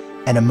mental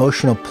and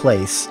emotional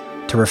place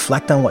to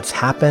reflect on what's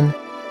happened,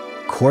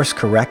 course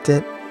correct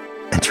it,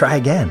 and try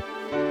again.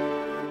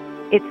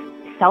 It's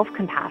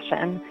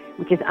self-compassion,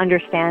 which is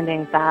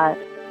understanding that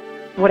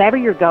whatever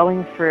you're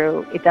going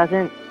through, it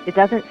doesn't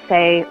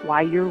say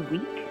why you're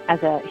weak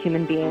as a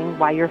human being,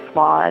 why you're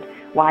flawed,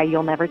 why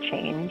you'll never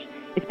change.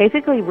 It's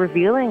basically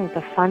revealing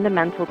the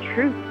fundamental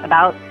truth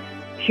about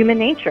human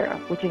nature,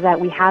 which is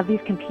that we have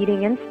these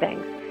competing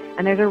instincts.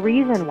 And there's a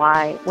reason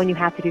why when you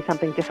have to do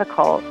something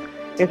difficult,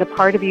 there's a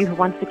part of you who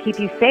wants to keep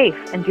you safe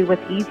and do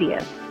what's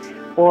easiest.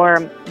 or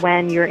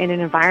when you're in an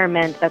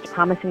environment that's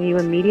promising you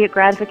immediate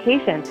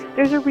gratification.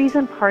 There's a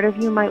reason part of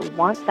you might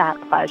want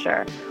that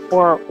pleasure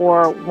or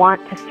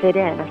want to fit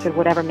in, or sort of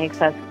whatever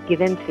makes us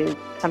give into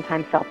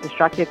sometimes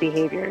self-destructive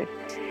behaviors.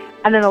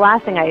 And then the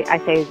last thing I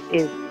say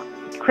is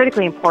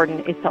critically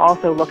important is to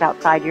also look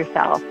outside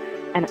yourself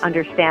and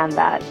understand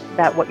that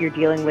what you're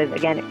dealing with,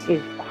 again,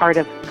 is part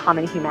of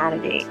common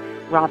humanity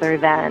rather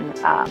than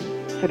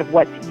sort of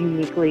what's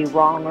uniquely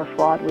wrong or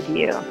flawed with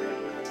you.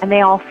 And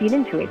they all feed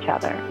into each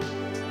other.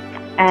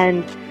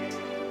 And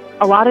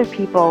a lot of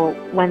people,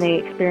 when they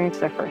experience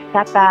their first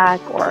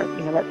setback, or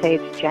let's say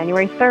it's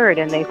January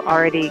 3rd and they've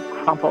already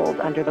crumpled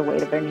under the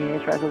weight of their New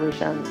Year's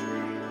resolutions,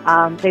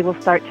 they will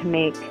start to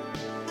make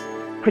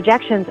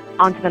projections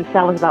onto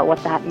themselves about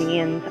what that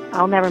means.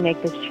 I'll never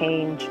make this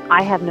change.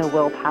 I have no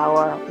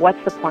willpower.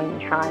 What's the point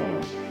in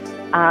trying?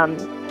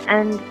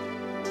 And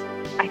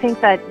I think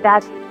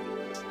that's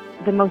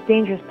the most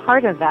dangerous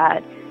part of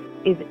that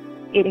is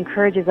it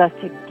encourages us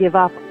to give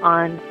up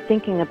on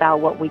thinking about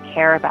what we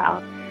care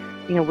about.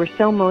 We're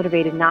so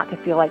motivated not to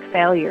feel like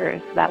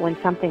failures that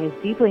when something is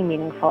deeply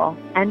meaningful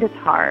and it's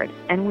hard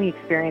and we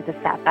experience a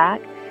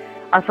setback,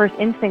 our first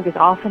instinct is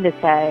often to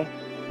say,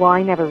 well,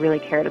 I never really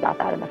cared about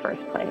that in the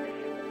first place.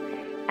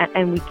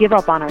 And we give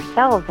up on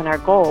ourselves and our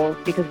goals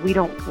because we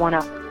don't want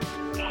to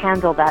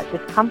handle that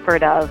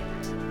discomfort of,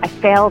 I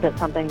failed at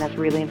something that's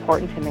really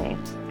important to me.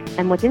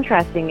 And what's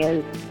interesting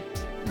is,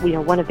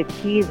 one of the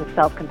keys of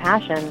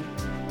self-compassion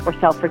or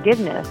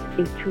self-forgiveness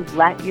is to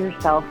let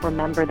yourself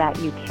remember that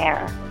you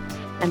care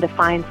and to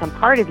find some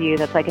part of you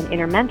that's like an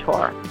inner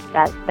mentor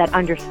that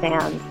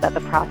understands that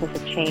the process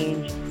of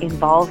change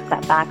involves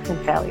setbacks and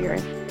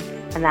failures,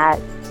 and that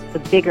the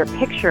bigger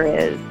picture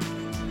is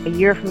a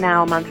year from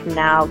now, a month from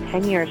now,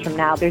 10 years from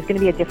now, there's going to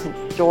be a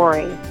different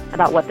story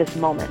about what this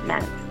moment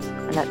meant,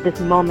 and that this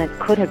moment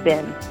could have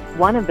been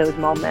one of those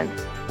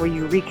moments where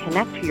you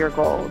reconnect to your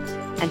goals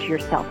and to your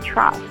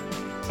self-trust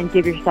and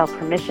give yourself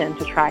permission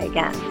to try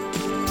again.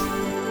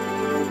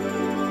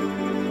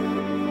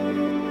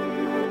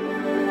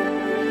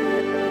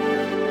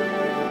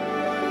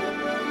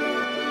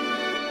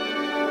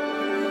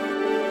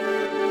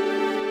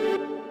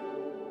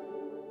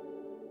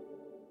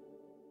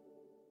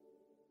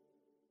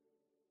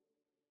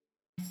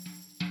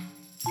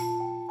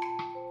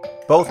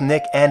 Both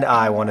Nick and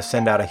I want to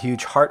send out a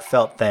huge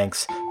heartfelt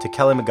thanks to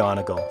Kelly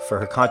McGonigal for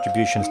her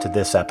contributions to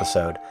this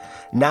episode.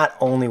 Not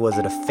only was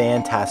it a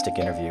fantastic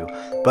interview,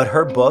 but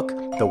her book,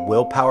 The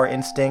Willpower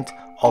Instinct,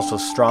 also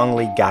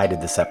strongly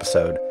guided this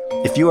episode.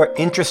 If you are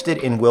interested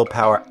in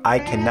willpower, I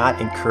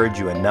cannot encourage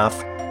you enough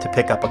to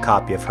pick up a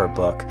copy of her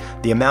book.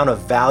 The amount of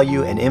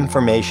value and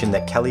information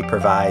that Kelly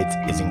provides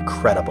is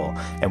incredible,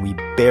 and we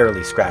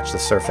barely scratched the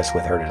surface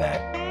with her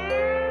today.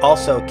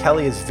 Also,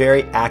 Kelly is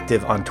very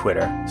active on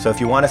Twitter, so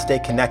if you want to stay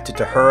connected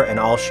to her and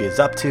all she is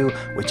up to,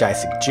 which I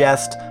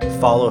suggest,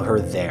 follow her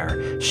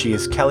there. She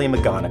is Kelly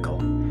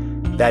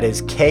McGonigal. That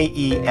is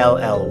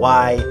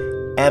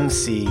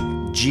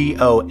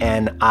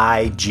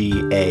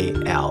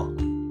KELLYMCGONIGAL.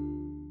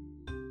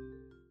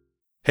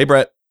 Hey,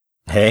 Brett.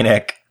 Hey,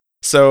 Nick.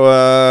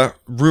 So,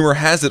 rumor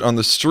has it on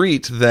the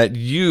street that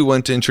you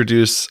want to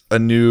introduce a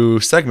new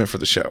segment for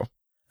the show.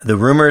 The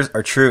rumors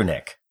are true,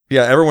 Nick.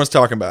 Yeah, everyone's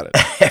talking about it.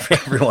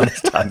 Everyone is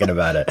talking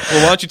about it.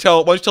 Well, why don't you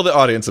tell the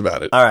audience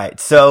about it? All right.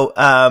 So,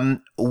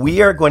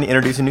 we are going to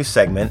introduce a new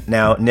segment.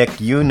 Now, Nick,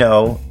 you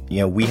know,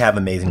 we have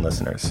amazing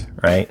listeners,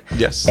 right?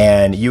 Yes.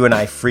 And you and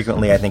I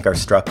frequently, I think, are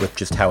struck with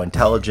just how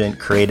intelligent,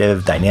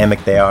 creative,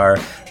 dynamic they are.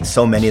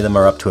 So many of them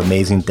are up to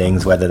amazing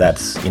things, whether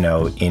that's,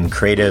 in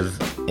creative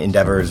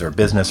endeavors or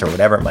business or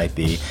whatever it might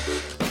be.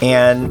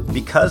 And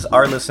because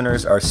our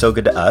listeners are so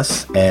good to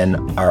us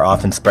and are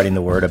often spreading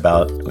the word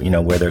about,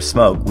 where there's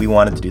smoke, we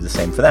wanted to do the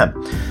same for them.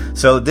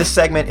 So this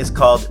segment is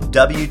called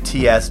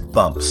WTS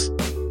Bumps.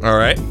 All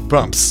right.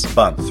 Bumps,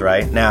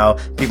 right? Now,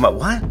 people are,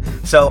 what?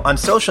 So on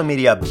social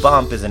media,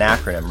 BUMP is an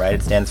acronym, right?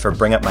 It stands for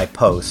Bring Up My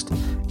Post.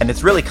 And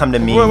it's really come to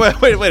me.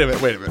 Wait a minute.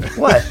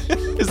 What?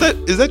 Is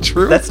that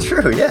true? That's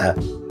true, yeah.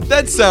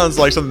 That sounds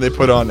like something they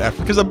put on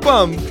after, because a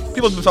bump,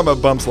 people have been talking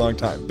about bumps a long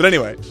time. But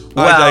anyway,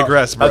 I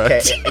digress, Brett.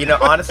 Okay,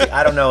 honestly,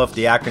 I don't know if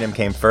the acronym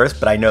came first,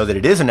 but I know that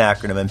it is an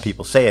acronym and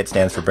people say it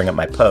stands for Bring Up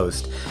My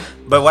Post.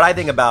 But what I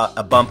think about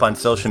a bump on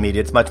social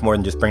media, it's much more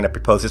than just bringing up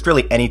your post. It's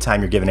really any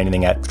time you're giving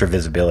anything extra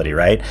visibility,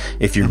 right?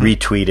 If you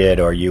retweet it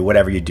or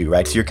whatever you do,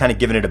 right? So you're kind of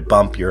giving it a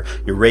bump, you're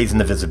raising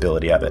the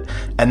visibility of it.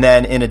 And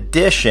then in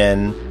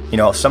addition,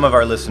 some of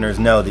our listeners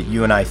know that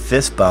you and I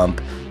fist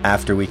bump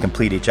after we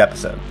complete each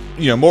episode.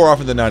 More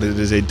often than not, it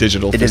is a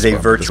digital fist bump. It is a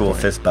virtual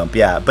fist bump,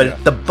 yeah.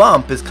 But the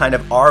bump is kind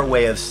of our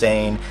way of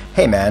saying,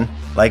 hey, man,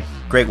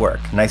 great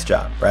work, nice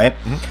job, right?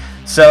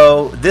 Mm-hmm.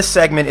 So this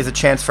segment is a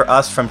chance for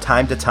us from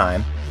time to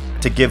time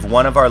to give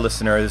one of our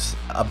listeners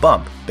a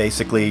bump,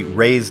 basically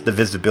raise the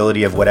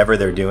visibility of whatever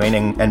they're doing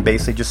and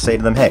basically just say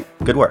to them, hey,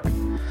 good work.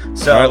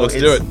 So all right, let's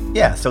do it.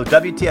 Yeah, so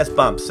WTS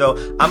bump. So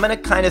I'm going to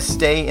kind of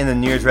stay in the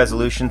New Year's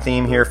resolution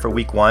theme here for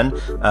week 1.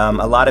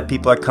 A lot of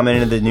people are coming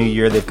into the new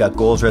year. They've got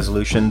goals,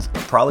 resolutions.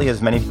 Probably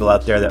as many people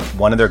out there that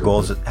one of their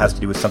goals has to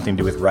do with something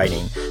to do with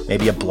writing.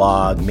 Maybe a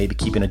blog, maybe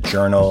keeping a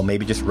journal,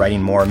 maybe just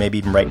writing more, maybe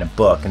even writing a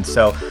book. And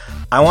so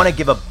I want to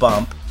give a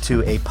bump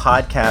to a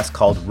podcast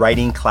called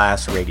Writing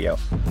Class Radio.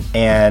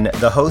 And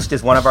the host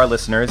is one of our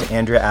listeners,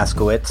 Andrea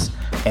Askowitz,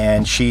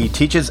 and she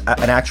teaches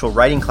an actual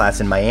writing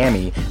class in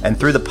Miami. And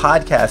through the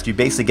podcast, you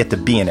basically get to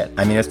be in it.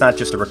 I mean, it's not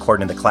just a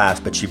recording of the class,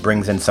 but she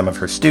brings in some of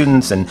her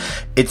students, and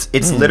it's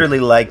literally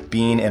like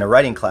being in a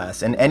writing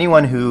class. And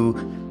anyone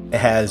who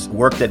has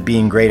worked at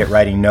being great at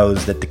writing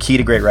knows that the key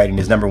to great writing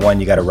is, number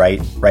 1, you got to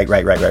write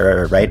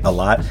a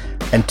lot.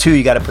 And 2,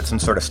 you got to put some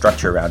sort of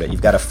structure around it.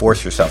 You've got to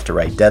force yourself to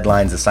write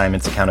deadlines,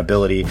 assignments,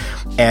 accountability.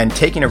 And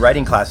taking a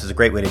writing class is a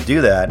great way to do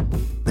that.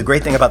 The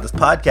great thing about this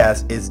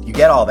podcast is you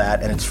get all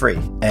that and it's free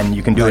and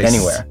you can do it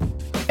anywhere.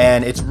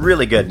 And it's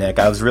really good, Nick.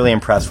 I was really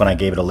impressed when I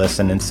gave it a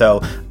listen. And so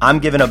I'm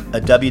giving a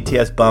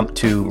WTS bump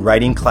to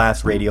Writing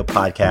Class Radio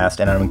podcast,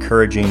 and I'm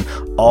encouraging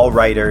all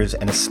writers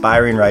and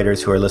aspiring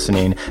writers who are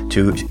listening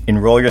to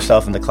enroll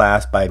yourself in the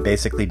class by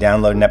basically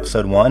downloading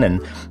episode 1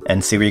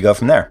 and see where you go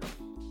from there.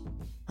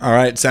 All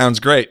right,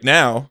 sounds great.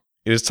 Now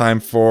it is time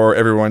for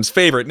everyone's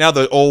favorite. Now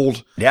the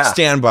old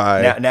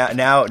standby.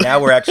 Now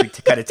we're actually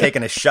kind of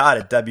taking a shot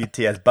at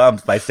WTS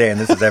bumps by saying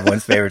this is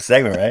everyone's favorite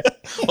segment, right?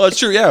 Well, it's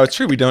true. Yeah, it's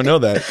true. We don't know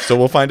that, so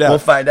we'll find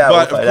out. But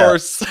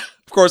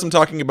of course, I'm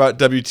talking about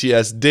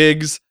WTS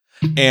Digs.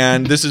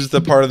 And this is the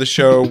part of the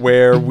show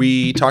where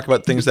we talk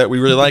about things that we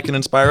really like and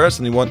inspire us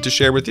and we want to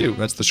share with you.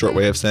 That's the short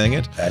way of saying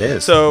it. That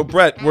is. So,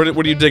 Brett, what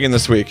are you digging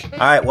this week? All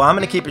right, well, I'm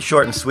going to keep it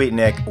short and sweet,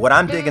 Nick. What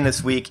I'm digging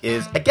this week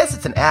is, I guess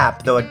it's an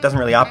app, though it doesn't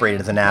really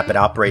operate as an app. It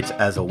operates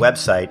as a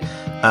website,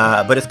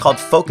 but it's called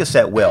Focus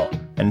at Will.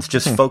 And it's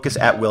just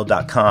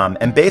focusatwill.com.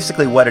 And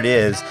basically what it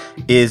is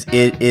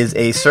it is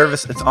a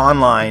service that's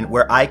online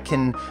where I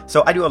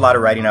do a lot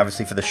of writing,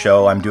 obviously, for the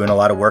show. I'm doing a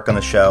lot of work on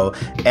the show.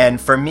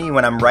 And for me,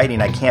 when I'm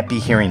writing, I can't be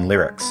hearing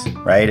lyrics,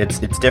 right? It's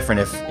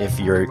different if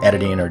you're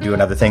editing or doing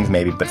other things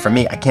maybe. But for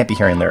me, I can't be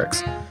hearing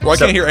lyrics. Well, I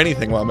can't hear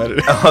anything while I'm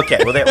editing. Okay,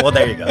 well,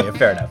 there you go. Yeah,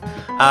 fair enough.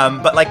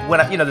 But like when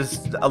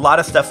there's a lot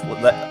of stuff,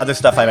 other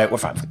stuff I might,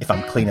 if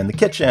I'm cleaning the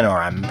kitchen or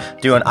I'm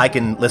doing, I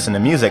can listen to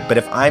music. But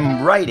if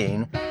I'm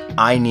writing,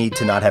 I need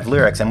to not have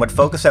lyrics. And what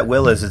Focus at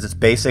Will is it's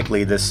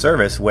basically this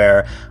service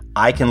where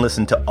I can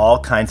listen to all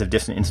kinds of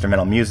different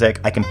instrumental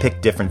music. I can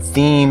pick different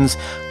themes.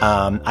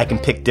 I can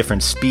pick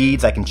different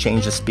speeds. I can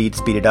change the speed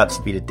it up,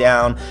 speed it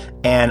down.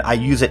 And I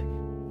use it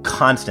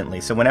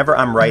constantly. So whenever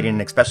I'm writing,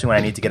 especially when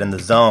I need to get in the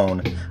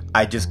zone,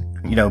 I just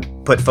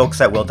put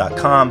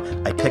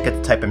focusatwill.com. I pick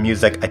a type of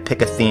music. I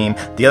pick a theme.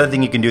 The other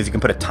thing you can do is you can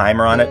put a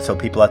timer on it. So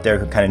people out there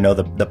who kind of know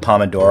the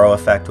Pomodoro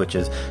effect, which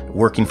is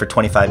working for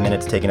 25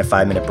 minutes, taking a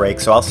 5-minute break.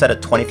 So I'll set a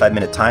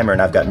 25-minute timer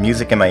and I've got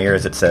music in my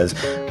ears that says,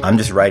 I'm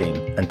just writing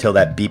until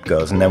that beep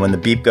goes. And then when the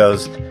beep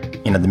goes,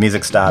 the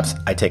music stops,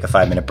 I take a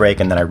 5-minute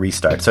break and then I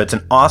restart. So it's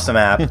an awesome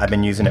app. I've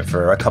been using it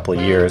for a couple of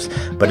years,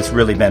 but it's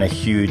really been a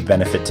huge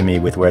benefit to me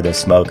with Where There's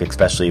Smoke,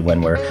 especially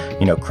when we're,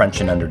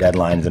 crunching under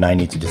deadlines and I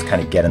need to just kind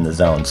of get in the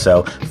zone.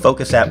 So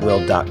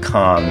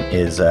focusatwill.com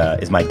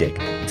is my dig.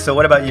 So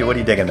what about you? What are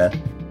you digging,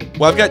 man?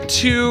 Well, I've got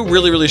 2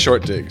 really, really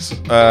short digs.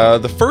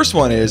 The first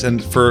one is,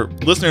 and for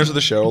listeners of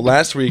the show,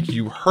 last week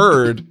you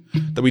heard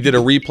that we did a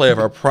replay of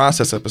our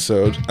process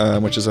episode,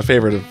 which is a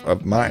favorite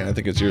of mine. I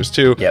think it's yours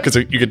too, because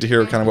you get to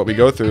hear kind of what we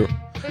go through.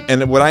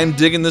 And what I'm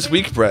digging this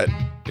week, Brett,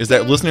 is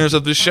that listeners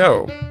of the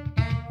show,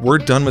 we're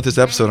done with this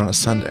episode on a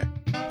Sunday.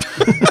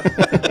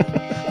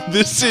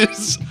 This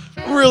is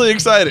really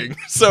exciting.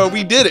 So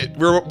we did it.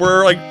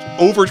 We're like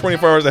over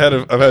 24 hours ahead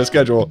of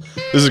schedule.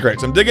 This is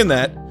great. So I'm digging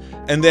that.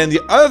 And then the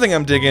other thing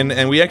I'm digging,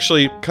 and we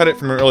actually cut it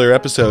from an earlier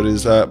episode,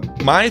 is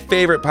my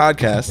favorite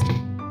podcast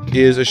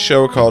is a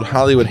show called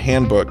Hollywood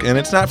Handbook. And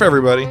it's not for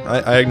everybody.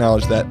 I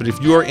acknowledge that. But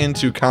if you are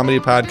into comedy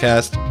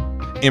podcasts,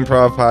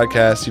 improv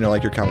podcasts,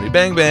 like your Comedy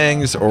Bang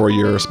Bangs or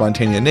your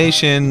Spontanea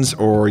Nations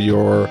or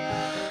your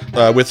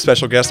with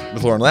special guest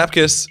with Lauren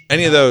Lapkus,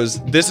 any of those,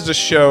 this is a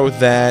show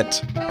that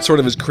sort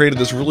of has created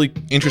this really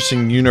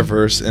interesting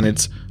universe. And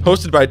it's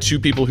hosted by 2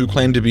 people who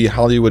claim to be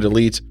Hollywood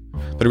elite,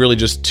 but really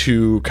just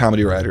 2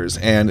 comedy writers.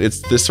 And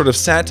it's this sort of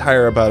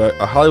satire about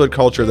a Hollywood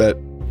culture that,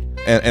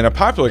 and a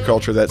popular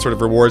culture that sort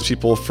of rewards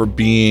people for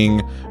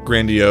being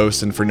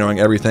grandiose and for knowing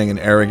everything and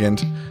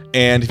arrogant.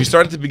 And if you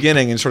start at the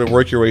beginning and sort of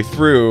work your way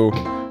through,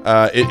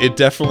 it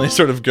definitely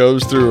sort of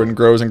goes through and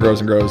grows and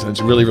grows and grows. And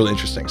it's really, really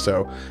interesting.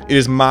 So it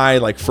is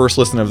my first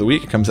listen of the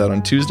week. It comes out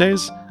on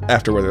Tuesdays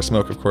after Where There's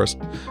Smoke, of course.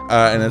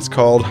 And it's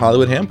called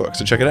Hollywood Handbook.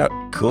 So check it out.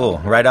 Cool.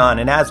 Right on.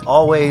 And as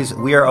always,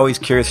 we are always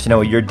curious to know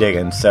what you're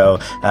digging. So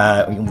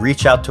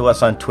reach out to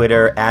us on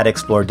Twitter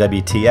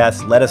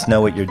 @ExploreWTS. Let us know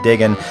what you're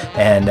digging,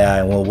 and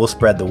we'll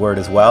spread the word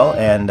as well.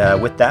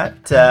 And with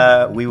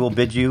that, we will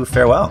bid you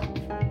farewell.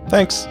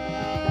 Thanks.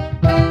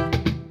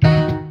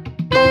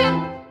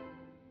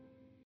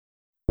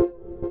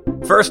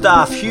 First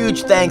off,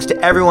 huge thanks to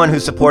everyone who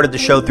supported the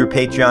show through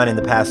Patreon in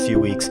the past few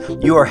weeks.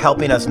 You are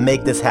helping us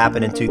make this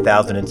happen in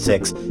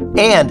 2006.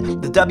 And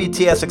the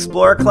WTS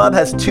Explorer Club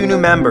has 2 new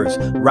members,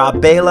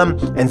 Rob Balaam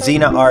and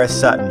Zena R.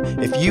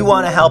 Sutton. If you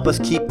want to help us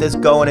keep this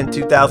going in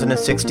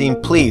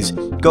 2016, please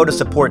go to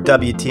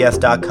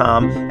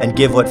supportwts.com and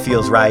give what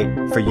feels right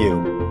for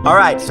you. All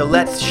right, so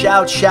let's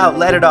shout,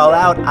 let it all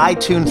out.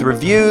 iTunes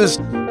reviews.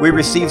 We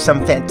received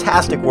some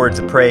fantastic words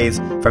of praise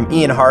from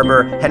Ian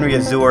Harbour, Henry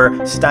Azur,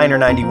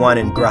 Steiner91,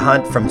 and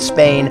Grahunt from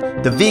Spain.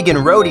 The Vegan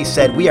Roadie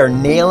said, we are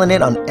nailing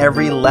it on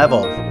every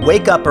level.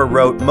 Wake Upper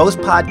wrote, most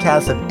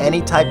podcasts of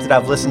any type that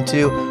I've listened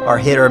to are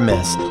hit or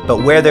miss,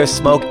 but Where There's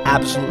Smoke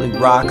absolutely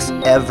rocks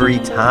every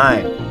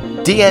time.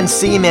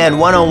 DNC Man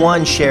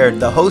 101 shared,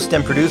 the host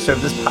and producer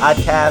of this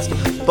podcast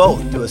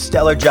both do a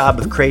stellar job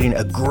of creating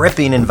a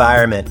gripping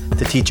environment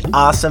to teach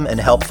awesome and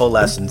helpful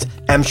lessons.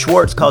 M.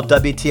 Schwartz called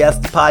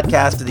WTS the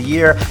podcast of the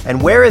year,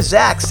 and Where Is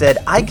Zach said,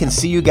 I can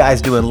see you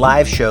guys doing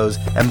live shows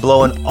and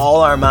blowing all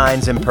our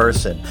minds in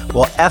person.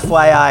 Well,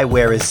 FYI,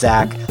 Where Is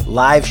Zach?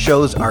 Live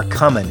shows are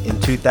coming in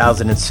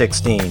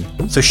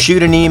 2016. So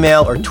shoot an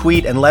email or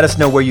tweet and let us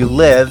know where you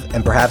live,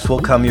 and perhaps we'll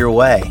come your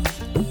way.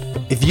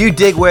 If you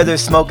dig Where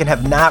There's Smoke and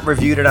have not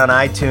reviewed it on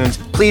iTunes,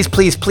 please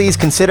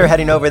consider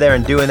heading over there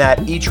and doing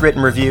that. Each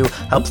written review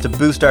helps to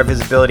boost our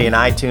visibility in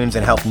iTunes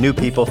and help new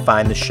people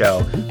find the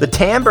show. The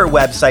Timbre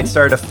website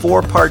started a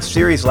 4-part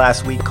series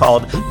last week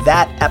called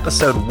That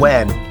Episode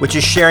When, which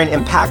is sharing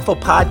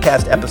impactful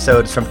podcast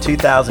episodes from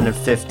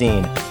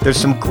 2015. There's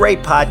some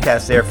great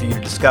podcasts there for you to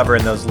discover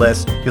in those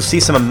lists. You'll see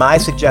some of my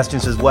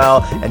suggestions as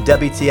well, and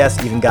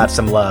WTS even got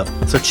some love.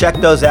 So check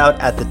those out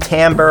at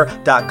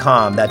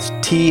thetimbre.com. That's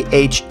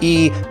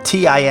TheTimbre.com.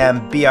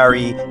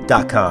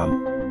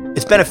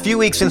 It's been a few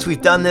weeks since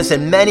we've done this,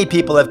 and many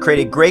people have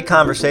created great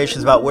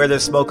conversations about Where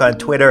There's Smoke on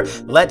Twitter.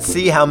 Let's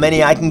see how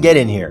many I can get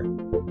in here.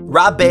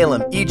 Rob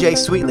Balaam, EJ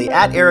Sweetley,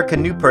 at Erica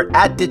Newport,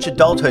 at Ditch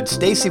Adulthood,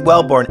 Stacy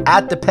Wellborn,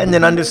 at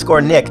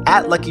Dependent_Nick,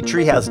 at Lucky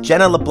Treehouse,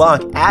 Jenna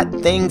LeBlanc, at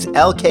Things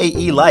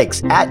LKE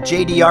Likes, at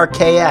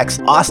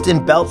JDRKX,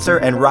 Austin Beltzer,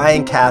 and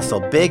Ryan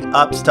Castle. Big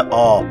ups to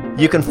all.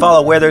 You can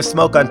follow Where There's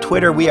Smoke on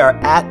Twitter. We are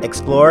at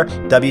Explore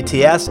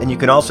WTS, and you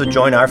can also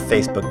join our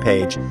Facebook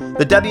page.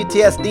 The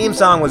WTS theme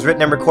song was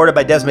written and recorded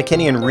by Des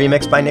McKinney and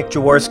remixed by Nick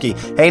Jaworski.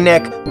 Hey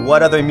Nick,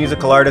 what other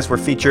musical artists were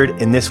featured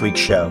in this week's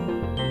show?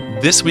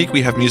 This week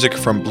we have music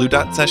from Blue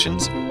Dot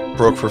Sessions,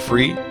 Broke for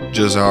Free,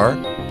 Jazar,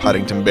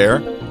 Paddington Bear,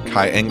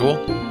 Kai Engel,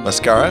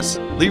 Mascaras,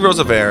 Lee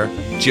Rosevere,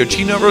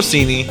 Gioacchino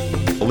Rossini,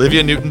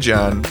 Olivia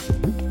Newton-John,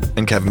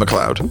 and Kevin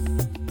MacLeod.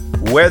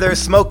 Where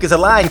There's Smoke is a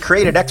line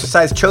created,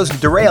 exercised, chosen,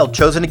 derailed,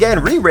 chosen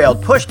again,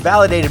 re-railed, pushed,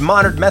 validated,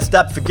 monitored, messed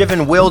up,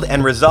 forgiven, willed,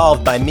 and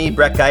resolved by me,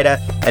 Brett Gaida,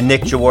 and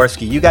Nick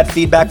Jaworski. You got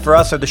feedback for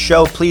us or the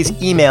show, please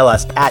email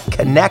us at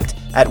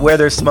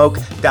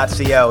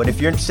connect@wherethere'ssmoke.co. And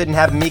if you're interested in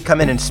having me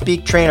come in and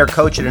speak, train, or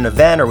coach at an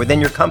event or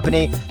within your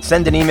company,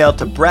 send an email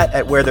to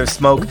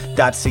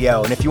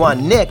brett@wherethere'ssmoke.co. And if you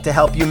want Nick to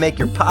help you make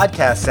your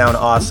podcast sound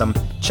awesome,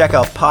 check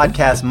out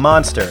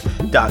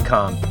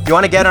podcastmonster.com. If you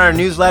want to get on our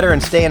newsletter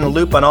and stay in the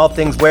loop on all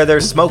things Where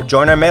There's Smoke,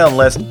 join our mailing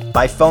list.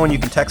 By phone, you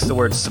can text the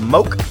word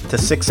SMOKE to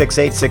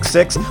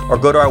 66866 or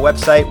go to our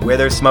website,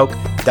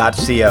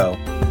 wherethere'ssmoke.co.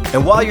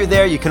 And while you're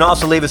there, you can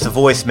also leave us a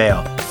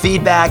voicemail.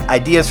 Feedback,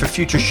 ideas for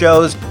future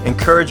shows,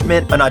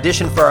 encouragement, an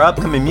audition for our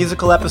upcoming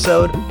musical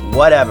episode,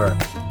 whatever.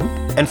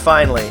 And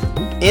finally,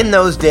 in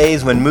those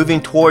days when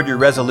moving toward your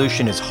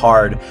resolution is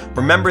hard,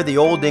 remember the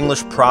old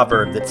English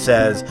proverb that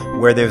says,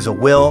 where there's a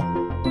will,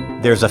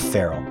 there's a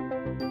Ferrell.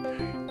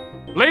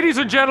 Ladies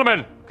and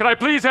gentlemen, can I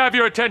please have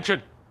your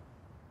attention?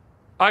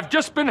 I've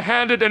just been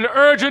handed an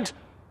urgent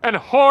and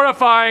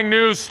horrifying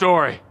news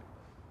story.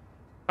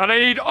 And I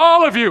need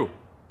all of you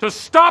to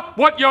stop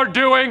what you're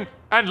doing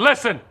and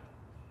listen.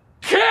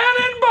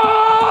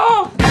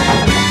 Cannonball!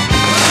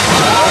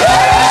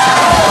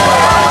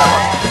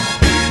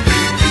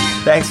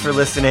 Thanks for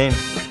listening.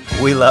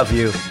 We love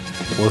you.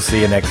 We'll see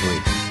you next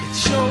week.